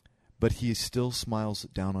 But he still smiles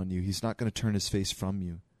down on you. He's not going to turn his face from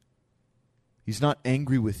you. He's not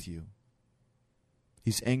angry with you.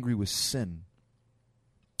 He's angry with sin.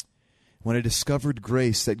 When I discovered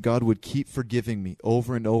grace, that God would keep forgiving me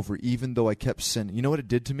over and over, even though I kept sinning, you know what it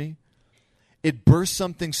did to me? It birthed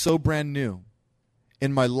something so brand new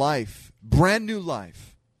in my life, brand new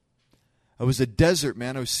life. I was a desert,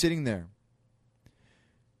 man. I was sitting there,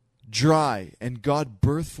 dry, and God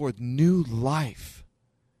birthed forth new life,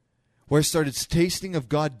 where I started tasting of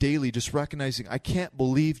God daily, just recognizing, I can't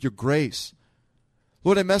believe your grace.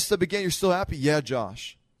 Lord, I messed up again. You're still happy? Yeah,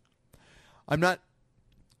 Josh.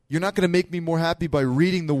 You're not going to make me more happy by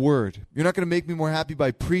reading the Word. You're not going to make me more happy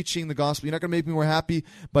by preaching the gospel. You're not going to make me more happy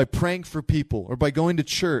by praying for people or by going to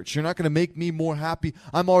church. You're not going to make me more happy.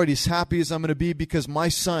 I'm already as happy as I'm going to be because my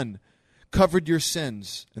Son covered your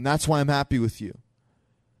sins, and that's why I'm happy with you.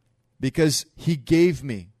 Because he gave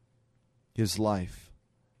me his life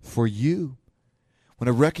for you. When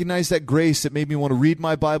I recognized that grace, it made me want to read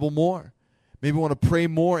my Bible more. Maybe want to pray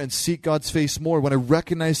more and seek God's face more. When I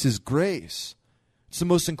recognized his grace, it's the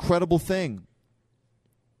most incredible thing.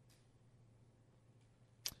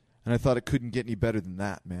 And I thought it couldn't get any better than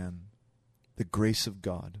that, man. The grace of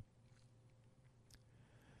God.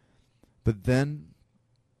 But then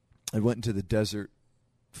I went into the desert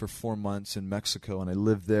for 4 months in Mexico, and I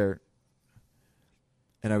lived there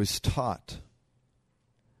And I was taught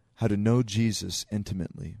how to know Jesus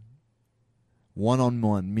intimately.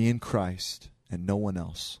 One-on-one, me and Christ, and no one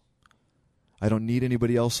else. I don't need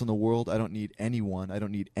anybody else in the world. I don't need anyone. I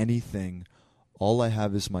don't need anything. All I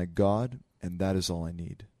have is my God, and that is all I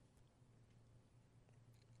need.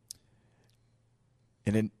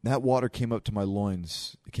 And that water came up to my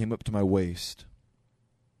loins. It came up to my waist.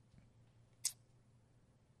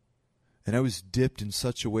 And I was dipped in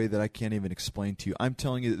such a way that I can't even explain to you. I'm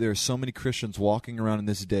telling you that there are so many Christians walking around in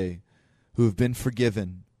this day who have been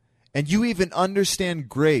forgiven. And you even understand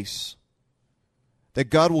grace, that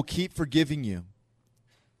God will keep forgiving you.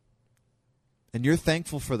 And you're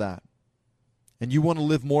thankful for that. And you want to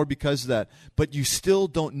live more because of that. But you still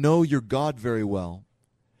don't know your God very well,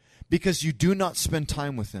 because you do not spend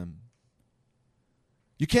time with Him.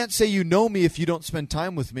 You can't say you know me if you don't spend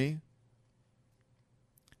time with me.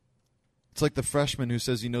 It's like the freshman who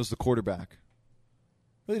says he knows the quarterback.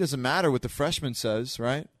 It really doesn't matter what the freshman says,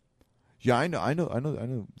 right? Yeah, I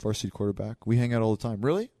know varsity quarterback. We hang out all the time.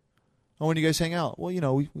 Really? Oh, when do you guys hang out?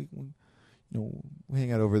 Well, we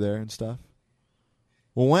hang out over there and stuff.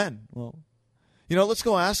 Well, when? Well, let's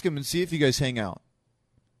go ask him and see if you guys hang out.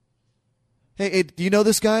 Hey, do you know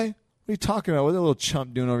this guy? What are you talking about? What's that little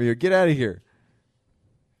chump doing over here? Get out of here.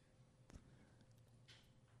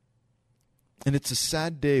 And it's a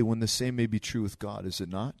sad day when the same may be true with God, is it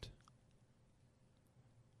not?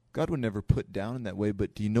 God would never put down in that way,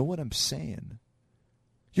 but do you know what I'm saying?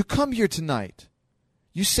 You come here tonight.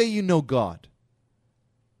 You say you know God.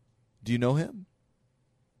 Do you know Him?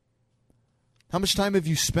 How much time have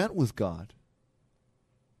you spent with God?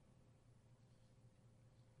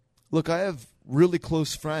 Look, I have really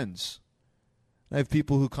close friends. I have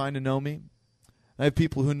people who kind of know me. I have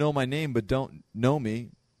people who know my name but don't know me.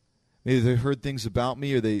 Maybe they heard things about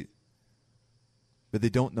me but they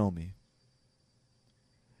don't know me.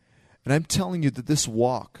 And I'm telling you that this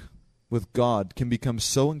walk with God can become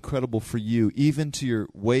so incredible for you, even to your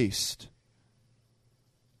waist.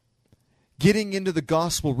 Getting into the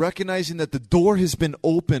gospel, recognizing that the door has been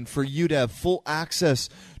opened for you to have full access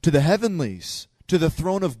to the heavenlies, to the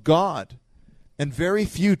throne of God. And very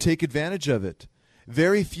few take advantage of it.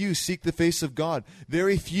 Very few seek the face of God.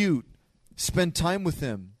 Very few spend time with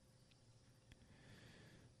Him.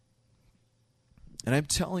 And I'm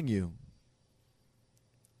telling you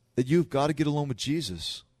that you've got to get alone with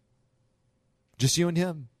Jesus. Just you and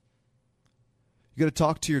Him. You got to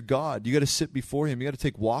talk to your God. You got to sit before Him. You got to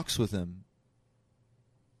take walks with Him.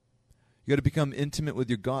 You got to become intimate with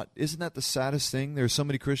your God. Isn't that the saddest thing? There are so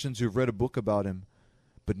many Christians who have read a book about Him,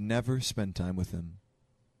 but never spend time with Him.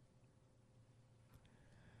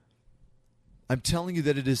 I'm telling you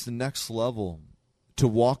that it is the next level to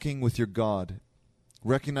walking with your God,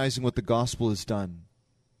 recognizing what the gospel has done.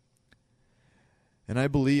 And I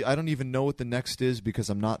don't even know what the next is because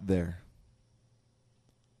I'm not there.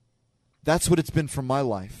 That's what it's been for my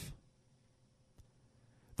life.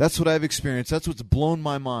 That's what I've experienced. That's what's blown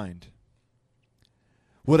my mind.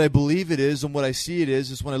 What I believe it is and what I see it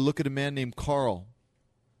is when I look at a man named Carl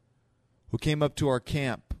who came up to our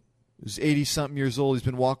camp. He was 80-something years old. He's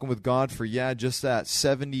been walking with God for, just that,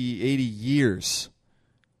 70, 80 years.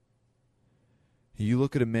 And you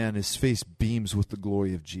look at a man, his face beams with the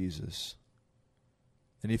glory of Jesus.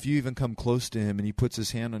 And if you even come close to him and he puts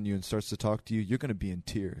his hand on you and starts to talk to you, you're going to be in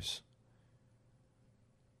tears.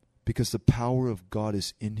 Because the power of God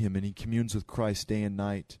is in him and he communes with Christ day and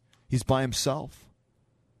night. He's by himself.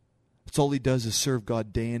 That's all he does is serve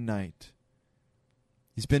God day and night.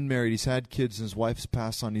 He's been married, he's had kids, and his wife's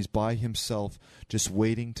passed on. He's by himself, just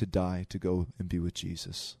waiting to die to go and be with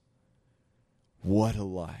Jesus. What a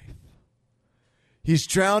life. He's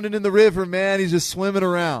drowning in the river, man. He's just swimming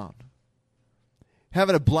around.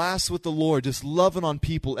 Having a blast with the Lord, just loving on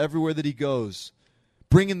people everywhere that he goes.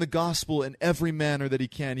 Bringing the gospel in every manner that he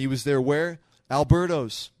can. He was there where?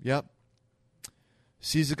 Alberto's. Yep.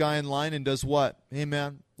 Sees a guy in line and does what? Hey,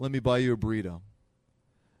 man, let me buy you a burrito.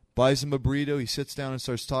 Buys him a burrito. He sits down and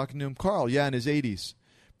starts talking to him. Carl, in his 80s.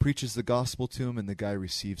 Preaches the gospel to him and the guy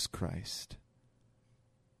receives Christ.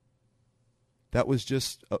 That was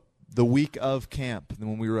just the week of camp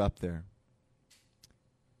when we were up there.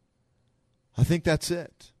 I think that's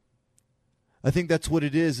it. I think that's what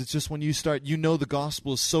it is. It's just when you start, the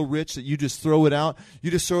gospel is so rich that you just throw it out.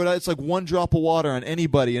 You just throw it out. It's like one drop of water on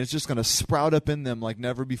anybody, and it's just going to sprout up in them like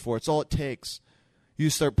never before. It's all it takes.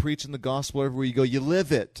 You start preaching the gospel everywhere you go. You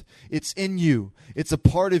live it. It's in you. It's a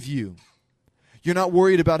part of you. You're not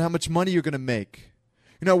worried about how much money you're going to make.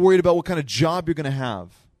 You're not worried about what kind of job you're going to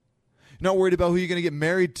have. You're not worried about who you're going to get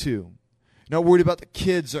married to. You're You're not worried about the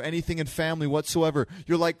kids or anything in family whatsoever.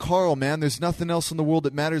 You're like Carl, man. There's nothing else in the world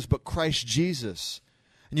that matters but Christ Jesus.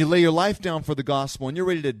 And you lay your life down for the gospel, and you're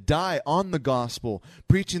ready to die on the gospel,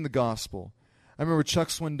 preaching the gospel. I remember Chuck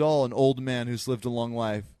Swindoll, an old man who's lived a long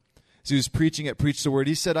life. As he was preaching at Preach the Word,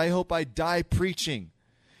 he said, I hope I die preaching.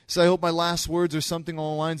 He said, I hope my last words are something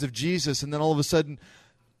along the lines of Jesus, and then all of a sudden,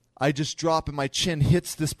 I just drop and my chin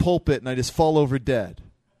hits this pulpit, and I just fall over dead.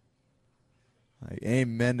 Like,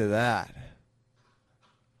 amen to that.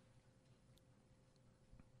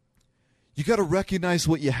 You got to recognize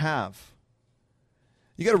what you have.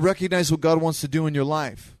 You got to recognize what God wants to do in your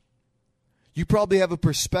life. You probably have a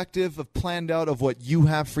perspective of planned out of what you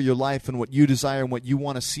have for your life and what you desire and what you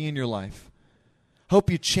want to see in your life. Hope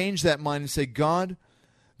you change that mind and say, God,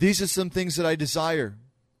 these are some things that I desire.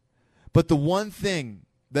 But the one thing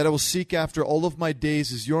that I will seek after all of my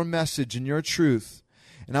days is your message and your truth.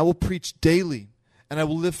 And I will preach daily, and I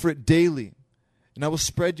will live for it daily. And I will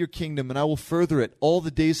spread your kingdom, and I will further it all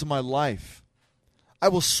the days of my life. I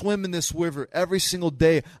will swim in this river every single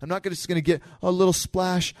day. I'm not just going to get a little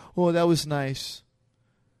splash. Oh, that was nice.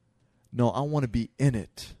 No, I want to be in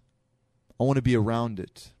it. I want to be around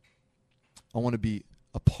it. I want to be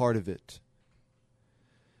a part of it.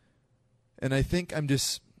 And I think I'm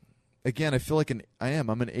just, again, I feel like I'm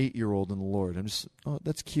an 8-year-old in the Lord. I'm just, oh,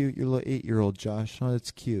 that's cute. You're a little 8-year-old, Josh. Oh,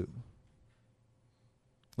 that's cute.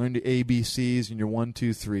 Learn the ABCs and your 1,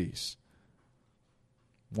 2, 3s.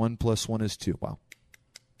 1 + 1 is 2. Wow.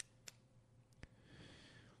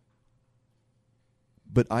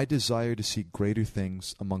 But I desire to see greater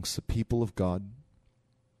things amongst the people of God.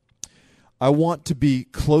 I want to be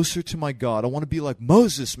closer to my God. I want to be like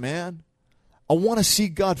Moses, man. I want to see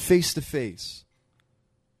God face to face.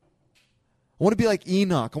 I want to be like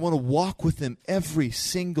Enoch. I want to walk with him every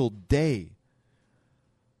single day.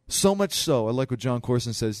 So much so, I like what John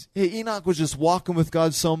Corson says. Hey, Enoch was just walking with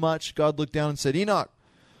God so much, God looked down and said, Enoch,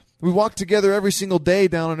 we walk together every single day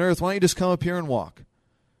down on earth. Why don't you just come up here and walk?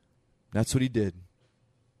 That's what he did.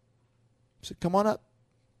 He said, come on up.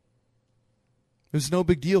 It was no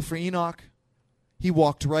big deal for Enoch. He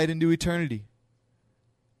walked right into eternity.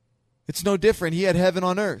 It's no different. He had heaven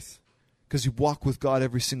on earth because he walked with God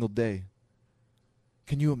every single day.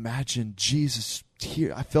 Can you imagine Jesus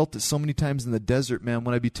here? I felt it so many times in the desert, man,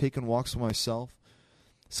 when I'd be taking walks with myself.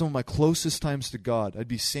 Some of my closest times to God, I'd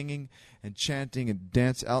be singing and chanting and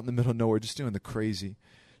dance out in the middle of nowhere, just doing the crazy,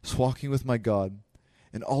 just walking with my God.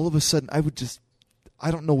 And all of a sudden,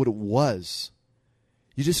 I don't know what it was.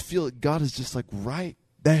 You just feel that God is just like right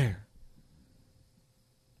there.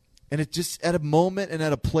 And it's just at a moment and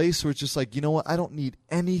at a place where it's just like, you know what? I don't need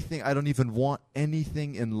anything. I don't even want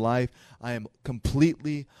anything in life. I am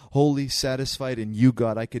completely, wholly satisfied in you,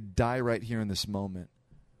 God. I could die right here in this moment.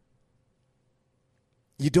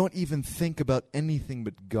 You don't even think about anything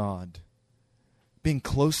but God. Being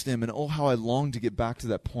close to him, and oh, how I long to get back to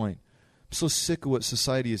that point. I'm so sick of what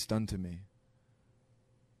society has done to me.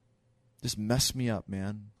 Just messed me up,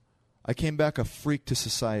 man. I came back a freak to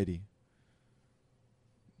society.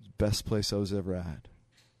 Best place I was ever at.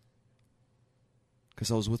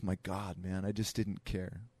 Because I was with my God, man. I just didn't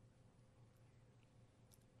care.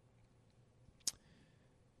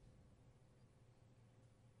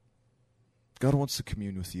 God wants to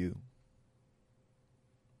commune with you.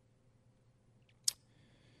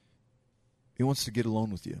 He wants to get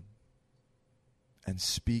alone with you and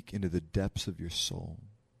speak into the depths of your soul.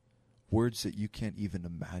 Words that you can't even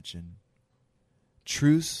imagine.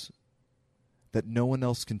 Truths that no one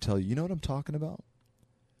else can tell you. You know what I'm talking about?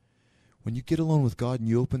 When you get alone with God and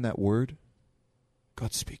you open that word,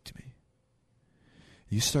 God, speak to me.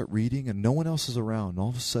 You start reading and no one else is around. And all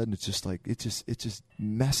of a sudden it's just like, it's just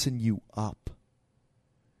messing you up.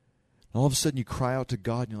 And all of a sudden you cry out to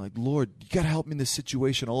God and you're like, Lord, you got to help me in this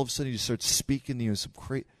situation. All of a sudden he just starts speaking to you in some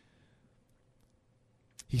great...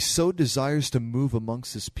 He so desires to move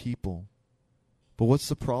amongst his people. But what's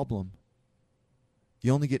the problem?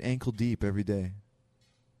 You only get ankle deep every day.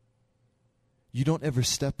 You don't ever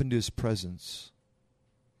step into his presence.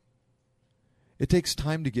 It takes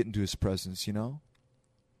time to get into his presence, you know?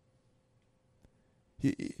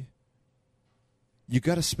 You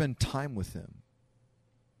got to spend time with him.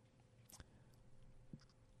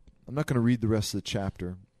 I'm not going to read the rest of the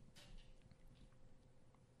chapter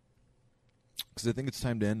because I think it's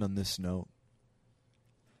time to end on this note.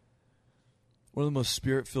 One of the most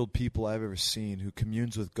spirit-filled people I've ever seen who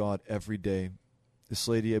communes with God every day. This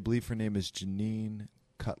lady, I believe her name is Janine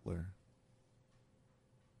Cutler.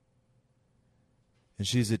 And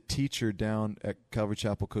she's a teacher down at Calvary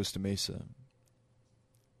Chapel, Costa Mesa.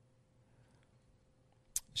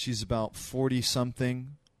 She's about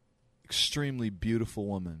 40-something, extremely beautiful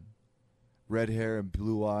woman. Red hair and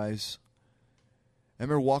blue eyes. I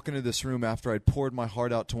remember walking into this room after I'd poured my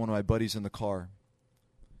heart out to one of my buddies in the car.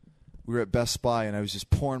 We were at Best Buy, and I was just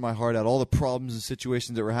pouring my heart out, all the problems and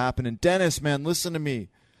situations that were happening. Dennis, man, listen to me.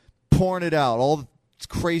 Pouring it out, all the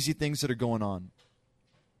crazy things that are going on.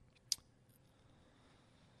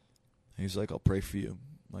 And he's like, I'll pray for you.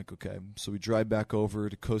 I'm like, okay. So we drive back over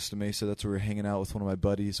to Costa Mesa. That's where we're hanging out with one of my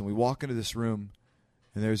buddies. And we walk into this room,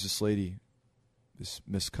 and there's this lady, this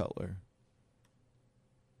Miss Cutler.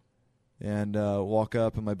 And walk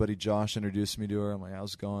up, and my buddy Josh introduced me to her. I'm like,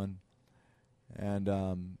 how's it going?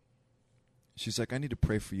 And she's like, I need to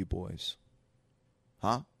pray for you boys.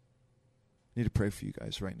 Huh? I need to pray for you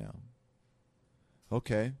guys right now.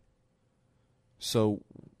 Okay. So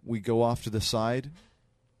we go off to the side,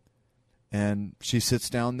 and she sits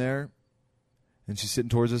down there, and she's sitting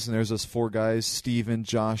towards us, and there's us 4 guys, Steven,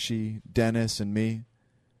 Joshy, Dennis, and me.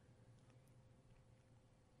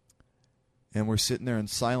 And we're sitting there in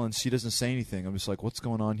silence. She doesn't say anything. I'm just like, what's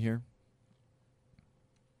going on here?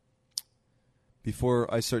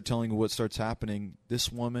 Before I start telling you what starts happening,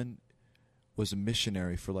 this woman was a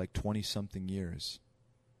missionary for like 20-something years.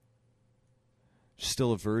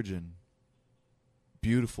 Still a virgin.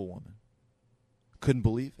 Beautiful woman. Couldn't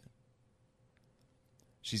believe it.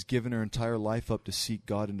 She's given her entire life up to seek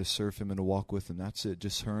God and to serve Him and to walk with Him. That's it.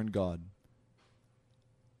 Just her and God.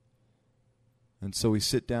 And so we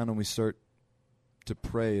sit down and we start to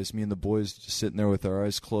pray as me and the boys just sitting there with our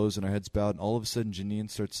eyes closed and our heads bowed. And all of a sudden,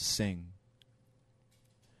 Janine starts to sing.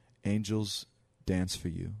 Angels dance for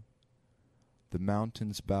you. The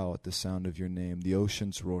mountains bow at the sound of your name. The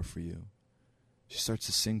oceans roar for you. She starts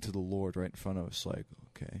to sing to the Lord right in front of us, like,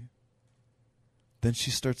 okay. Then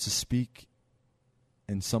she starts to speak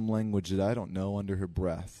in some language that I don't know under her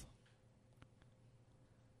breath.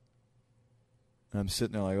 And I'm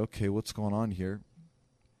sitting there like, okay, what's going on here?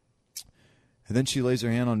 And then she lays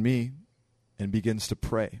her hand on me and begins to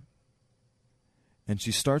pray. And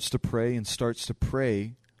she starts to pray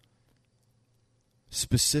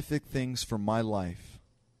specific things for my life.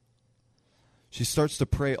 She starts to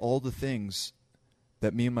pray all the things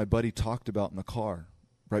that me and my buddy talked about in the car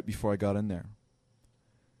right before I got in there.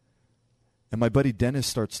 And my buddy Dennis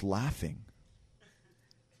starts laughing.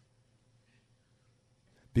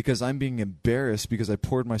 Because I'm being embarrassed because I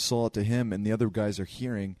poured my soul out to him and the other guys are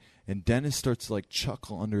hearing. And Dennis starts to like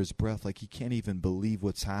chuckle under his breath like he can't even believe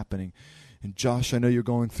what's happening. And Josh, I know you're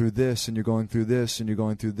going through this and you're going through this and you're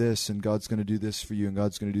going through this and God's going to do this for you and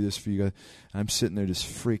God's going to do this for you. And I'm sitting there just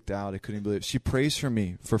freaked out. I couldn't believe it. She prays for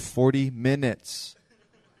me for 40 minutes.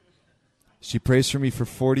 She prays for me for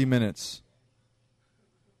 40 minutes.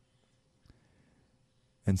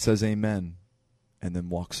 And says amen. And then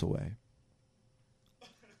walks away.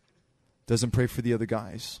 Doesn't pray for the other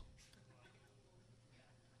guys.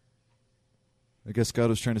 I guess God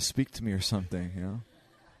was trying to speak to me or something, you know.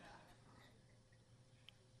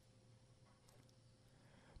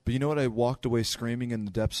 But you know what I walked away screaming in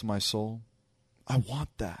the depths of my soul? I want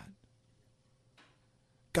that.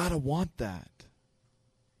 God, I want that.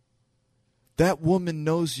 That woman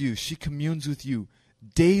knows you. She communes with you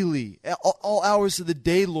daily. All hours of the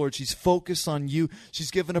day, Lord. She's focused on you.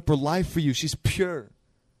 She's given up her life for you. She's pure.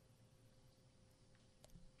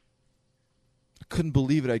 I couldn't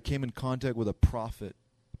believe it. I came in contact with a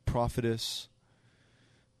prophetess.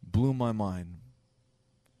 Blew my mind.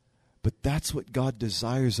 But that's what God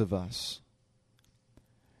desires of us.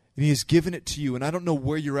 And He has given it to you. And I don't know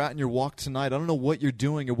where you're at in your walk tonight. I don't know what you're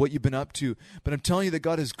doing or what you've been up to. But I'm telling you that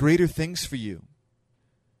God has greater things for you.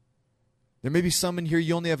 There may be some in here,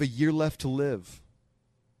 you only have a year left to live.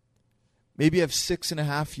 Maybe you have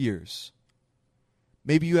 6.5 years.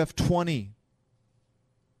 Maybe you have 20.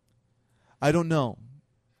 I don't know.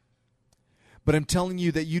 But I'm telling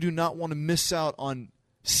you that you do not want to miss out on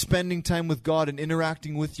spending time with God and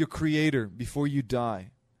interacting with your Creator before you die.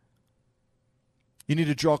 You need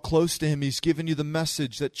to draw close to Him. He's given you the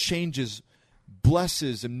message that changes,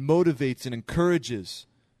 blesses, and motivates and encourages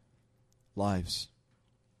lives.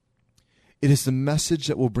 It is the message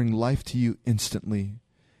that will bring life to you instantly.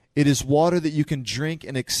 It is water that you can drink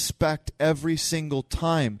and expect every single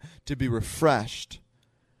time to be refreshed,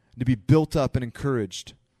 to be built up and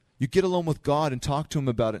encouraged. You get alone with God and talk to Him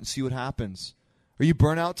about it and see what happens. Are you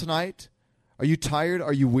burnt out tonight? Are you tired?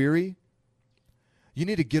 Are you weary? You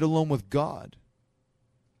need to get alone with God.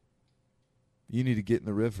 You need to get in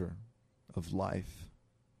the river of life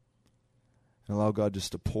and allow God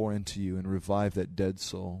just to pour into you and revive that dead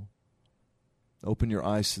soul. Open your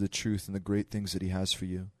eyes to the truth and the great things that He has for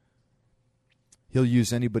you. He'll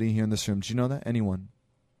use anybody here in this room. Do you know that? Anyone.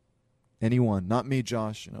 Anyone, not me,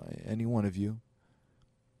 Josh, any one of you.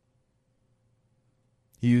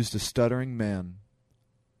 He used a stuttering man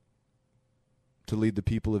to lead the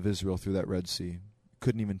people of Israel through that Red Sea.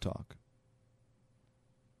 Couldn't even talk.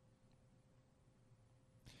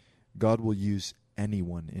 God will use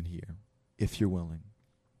anyone in here if you're willing.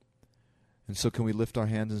 And so can we lift our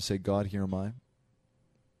hands and say, God, here am I.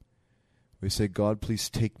 We say, God, please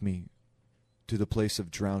take me to the place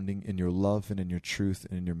of drowning in your love and in your truth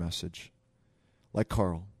and in your message. Like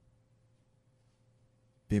Carl,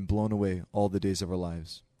 being blown away all the days of our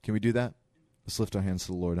lives. Can we do that? Let's lift our hands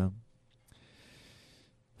to the Lord. Huh?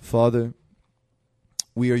 Father,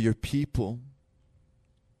 we are your people,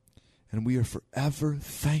 and we are forever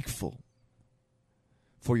thankful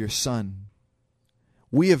for your Son.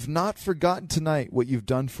 We have not forgotten tonight what you've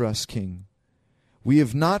done for us, King. We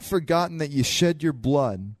have not forgotten that you shed your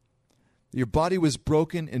blood. Your body was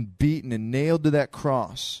broken and beaten and nailed to that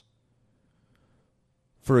cross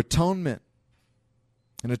for atonement,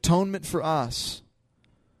 an atonement for us,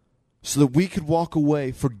 so that we could walk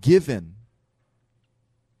away forgiven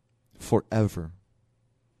forever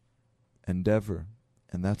and ever.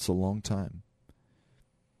 And that's a long time.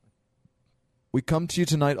 We come to you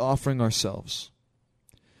tonight offering ourselves.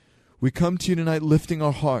 We come to you tonight lifting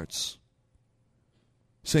our hearts,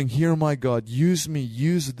 saying, here, my God, use me,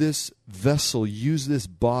 use this vessel, use this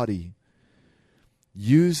body,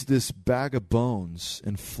 use this bag of bones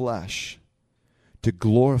and flesh to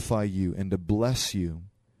glorify you and to bless you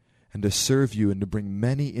and to serve you and to bring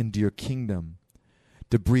many into your kingdom,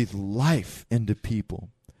 to breathe life into people.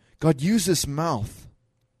 God, use this mouth.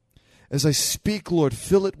 As I speak, Lord,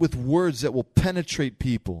 fill it with words that will penetrate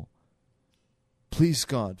people. Please,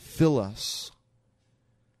 God, fill us.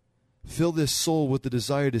 Fill this soul with the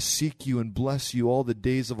desire to seek you and bless you all the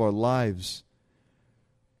days of our lives.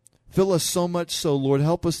 Fill us so much so, Lord,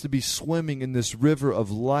 help us to be swimming in this river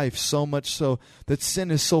of life, so much so that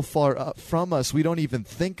sin is so far up from us, we don't even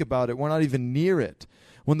think about it. We're not even near it.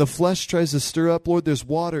 When the flesh tries to stir up, Lord, there's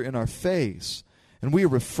water in our face, and we are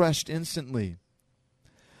refreshed instantly.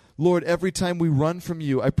 Lord, every time we run from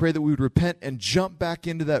you, I pray that we would repent and jump back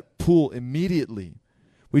into that pool immediately.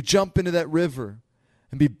 We jump into that river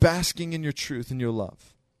and be basking in your truth and your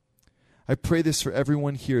love. I pray this for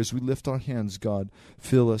everyone here as we lift our hands, God,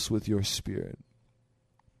 fill us with your Spirit.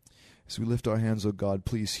 As we lift our hands, oh God,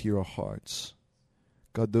 please hear our hearts.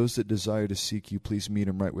 God, those that desire to seek you, please meet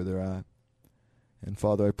them right where they're at. And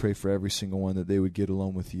Father, I pray for every single one that they would get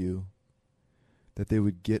alone with you, that they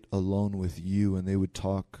would get alone with you and they would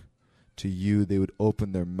talk to you. They would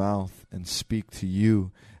open their mouth and speak to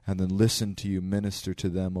you and then listen to you minister to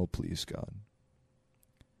them, oh please, God.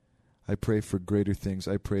 I pray for greater things.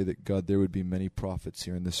 I pray that, God, there would be many prophets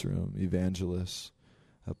here in this room, evangelists,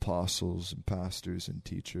 apostles, and pastors and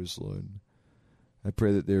teachers, Lord. I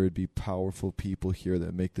pray that there would be powerful people here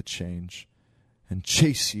that make the change and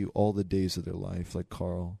chase you all the days of their life, like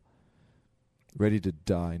Carl, ready to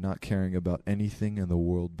die, not caring about anything in the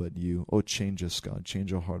world but you. Oh, change us, God.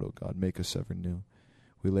 Change our heart, oh God. Make us ever new.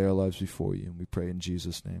 We lay our lives before you, and we pray in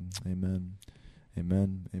Jesus' name. Amen.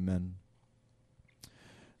 Amen. Amen.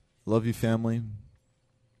 Love you, family,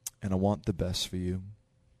 and I want the best for you.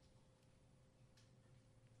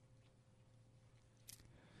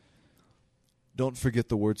 Don't forget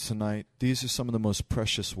the words tonight. These are some of the most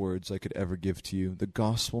precious words I could ever give to you. The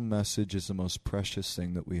gospel message is the most precious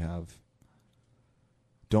thing that we have.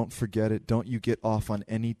 Don't forget it. Don't you get off on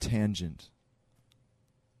any tangent.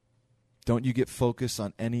 Don't you get focused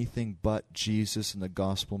on anything but Jesus and the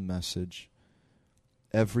gospel message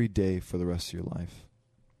every day for the rest of your life.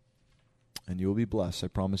 And you will be blessed. I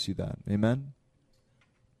promise you that. Amen?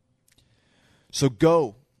 So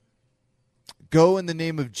go. Go in the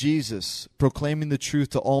name of Jesus, proclaiming the truth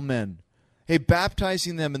to all men. Hey,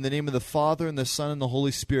 baptizing them in the name of the Father and the Son and the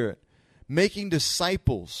Holy Spirit. Making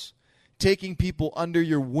disciples. Taking people under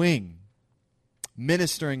your wing.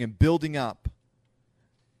 Ministering and building up.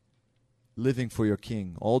 Living for your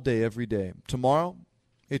King all day, every day. Tomorrow,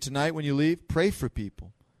 hey, tonight when you leave, pray for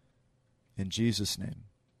people. In Jesus' name.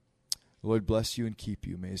 The Lord bless you and keep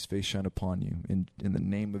you. May his face shine upon you. In the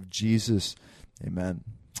name of Jesus, amen.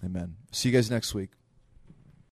 Amen. See you guys next week.